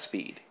RSS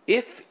feed.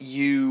 If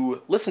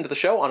you listen to the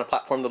show on a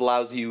platform that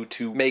allows you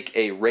to make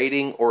a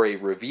rating or a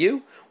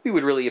review, we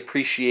would really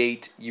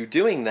appreciate you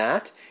doing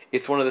that.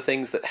 It's one of the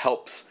things that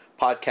helps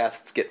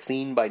podcasts get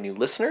seen by new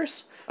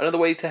listeners. Another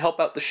way to help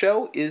out the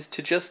show is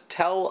to just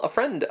tell a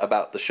friend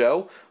about the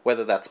show,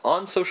 whether that's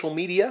on social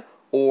media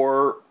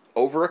or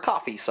over a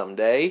coffee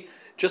someday.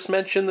 Just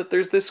mention that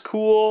there's this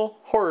cool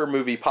horror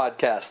movie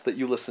podcast that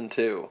you listen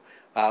to.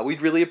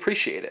 We'd really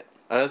appreciate it.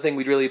 Another thing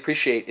we'd really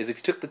appreciate is if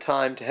you took the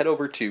time to head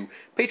over to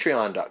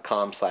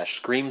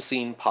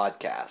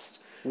patreon.com/screamscenepodcast,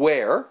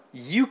 where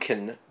you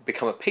can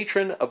become a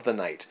patron of the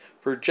night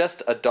for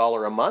just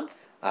 $1 a month.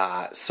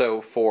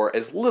 So for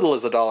as little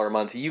as $1 a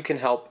month, you can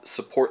help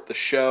support the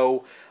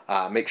show,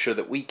 make sure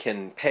that we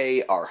can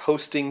pay our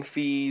hosting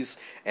fees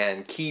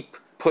and keep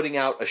putting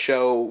out a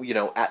show,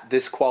 at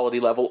this quality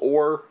level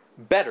or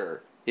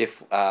better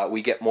if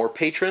we get more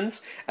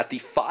patrons. At the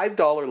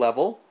 $5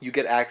 level, you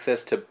get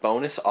access to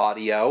bonus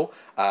audio.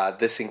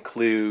 This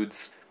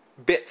includes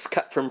bits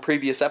cut from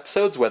previous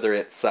episodes, whether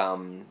it's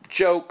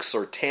jokes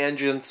or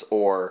tangents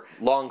or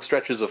long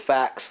stretches of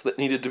facts that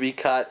needed to be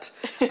cut.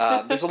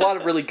 There's a lot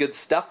of really good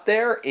stuff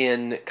there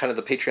in kind of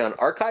the Patreon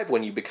archive.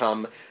 When you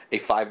become a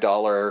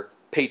 $5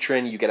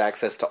 patron, you get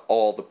access to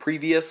all the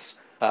previous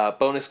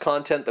bonus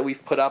content that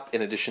we've put up,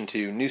 in addition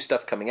to new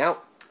stuff coming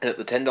out. And at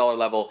the $10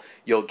 level,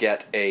 you'll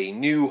get a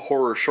new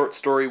horror short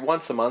story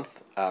once a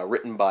month,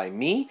 written by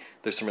me.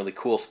 There's some really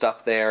cool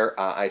stuff there.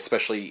 I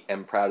especially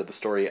am proud of the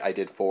story I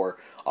did for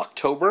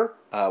October,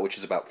 which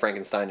is about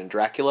Frankenstein and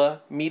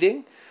Dracula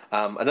meeting.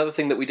 Another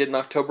thing that we did in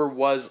October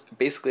was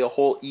basically a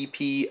whole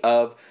EP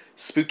of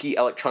spooky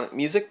electronic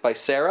music by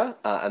Sarah,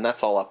 and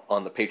that's all up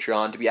on the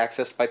Patreon to be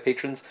accessed by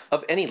patrons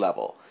of any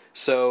level.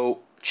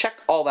 So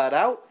check all that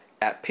out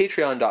at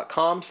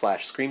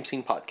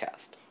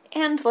patreon.com/screamscenepodcast.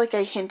 And like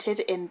I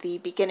hinted in the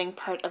beginning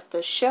part of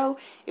the show,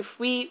 if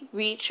we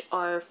reach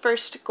our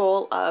first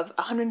goal of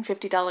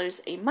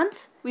 $150 a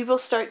month, we will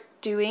start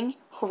doing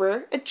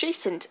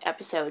horror-adjacent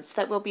episodes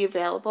that will be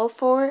available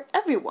for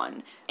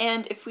everyone.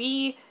 And if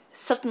we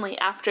suddenly,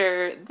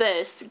 after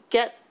this,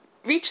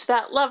 reach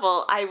that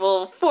level, I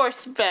will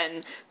force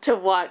Ben to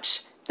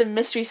watch the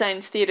Mystery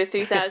Science Theater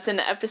 3000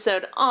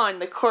 episode on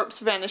The Corpse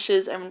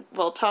Vanishes, and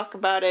we'll talk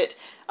about it.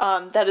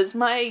 That is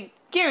my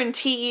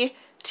guarantee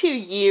to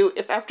you,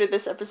 if after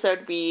this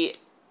episode we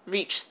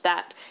reach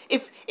that.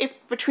 If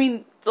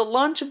between the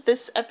launch of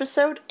this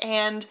episode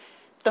and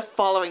the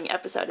following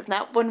episode, of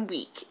that 1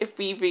 week, if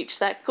we reach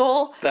that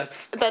goal,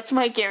 that's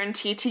my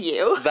guarantee to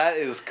you. That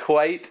is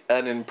quite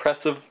an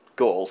impressive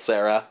goal,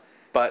 Sarah.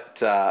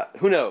 But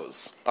who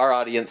knows? Our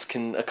audience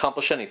can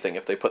accomplish anything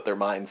if they put their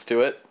minds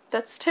to it.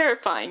 That's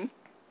terrifying.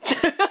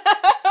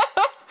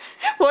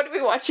 What are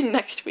we watching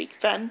next week,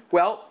 Ben?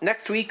 Well,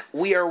 next week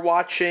we are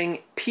watching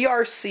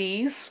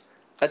PRC's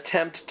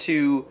attempt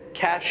to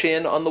cash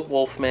in on the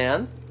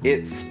Wolfman.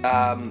 It's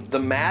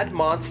The Mad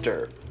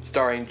Monster,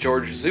 starring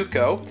George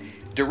Zucco,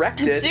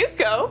 directed...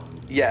 Zucco?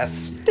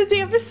 Yes. Does he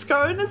have a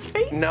scar on his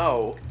face?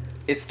 No.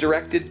 It's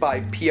directed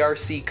by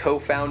PRC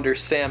co-founder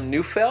Sam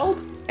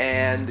Neufeld,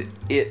 and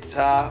it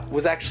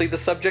was actually the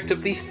subject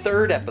of the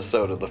 3rd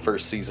episode of the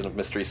 1st season of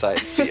Mystery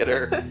Science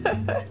Theater.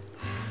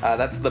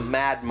 That's The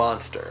Mad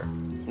Monster,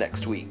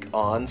 next week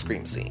on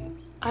Scream Scene.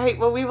 Alright,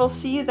 well, we will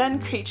see you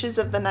then, creatures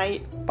of the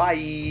night.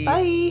 Bye!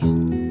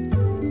 Bye!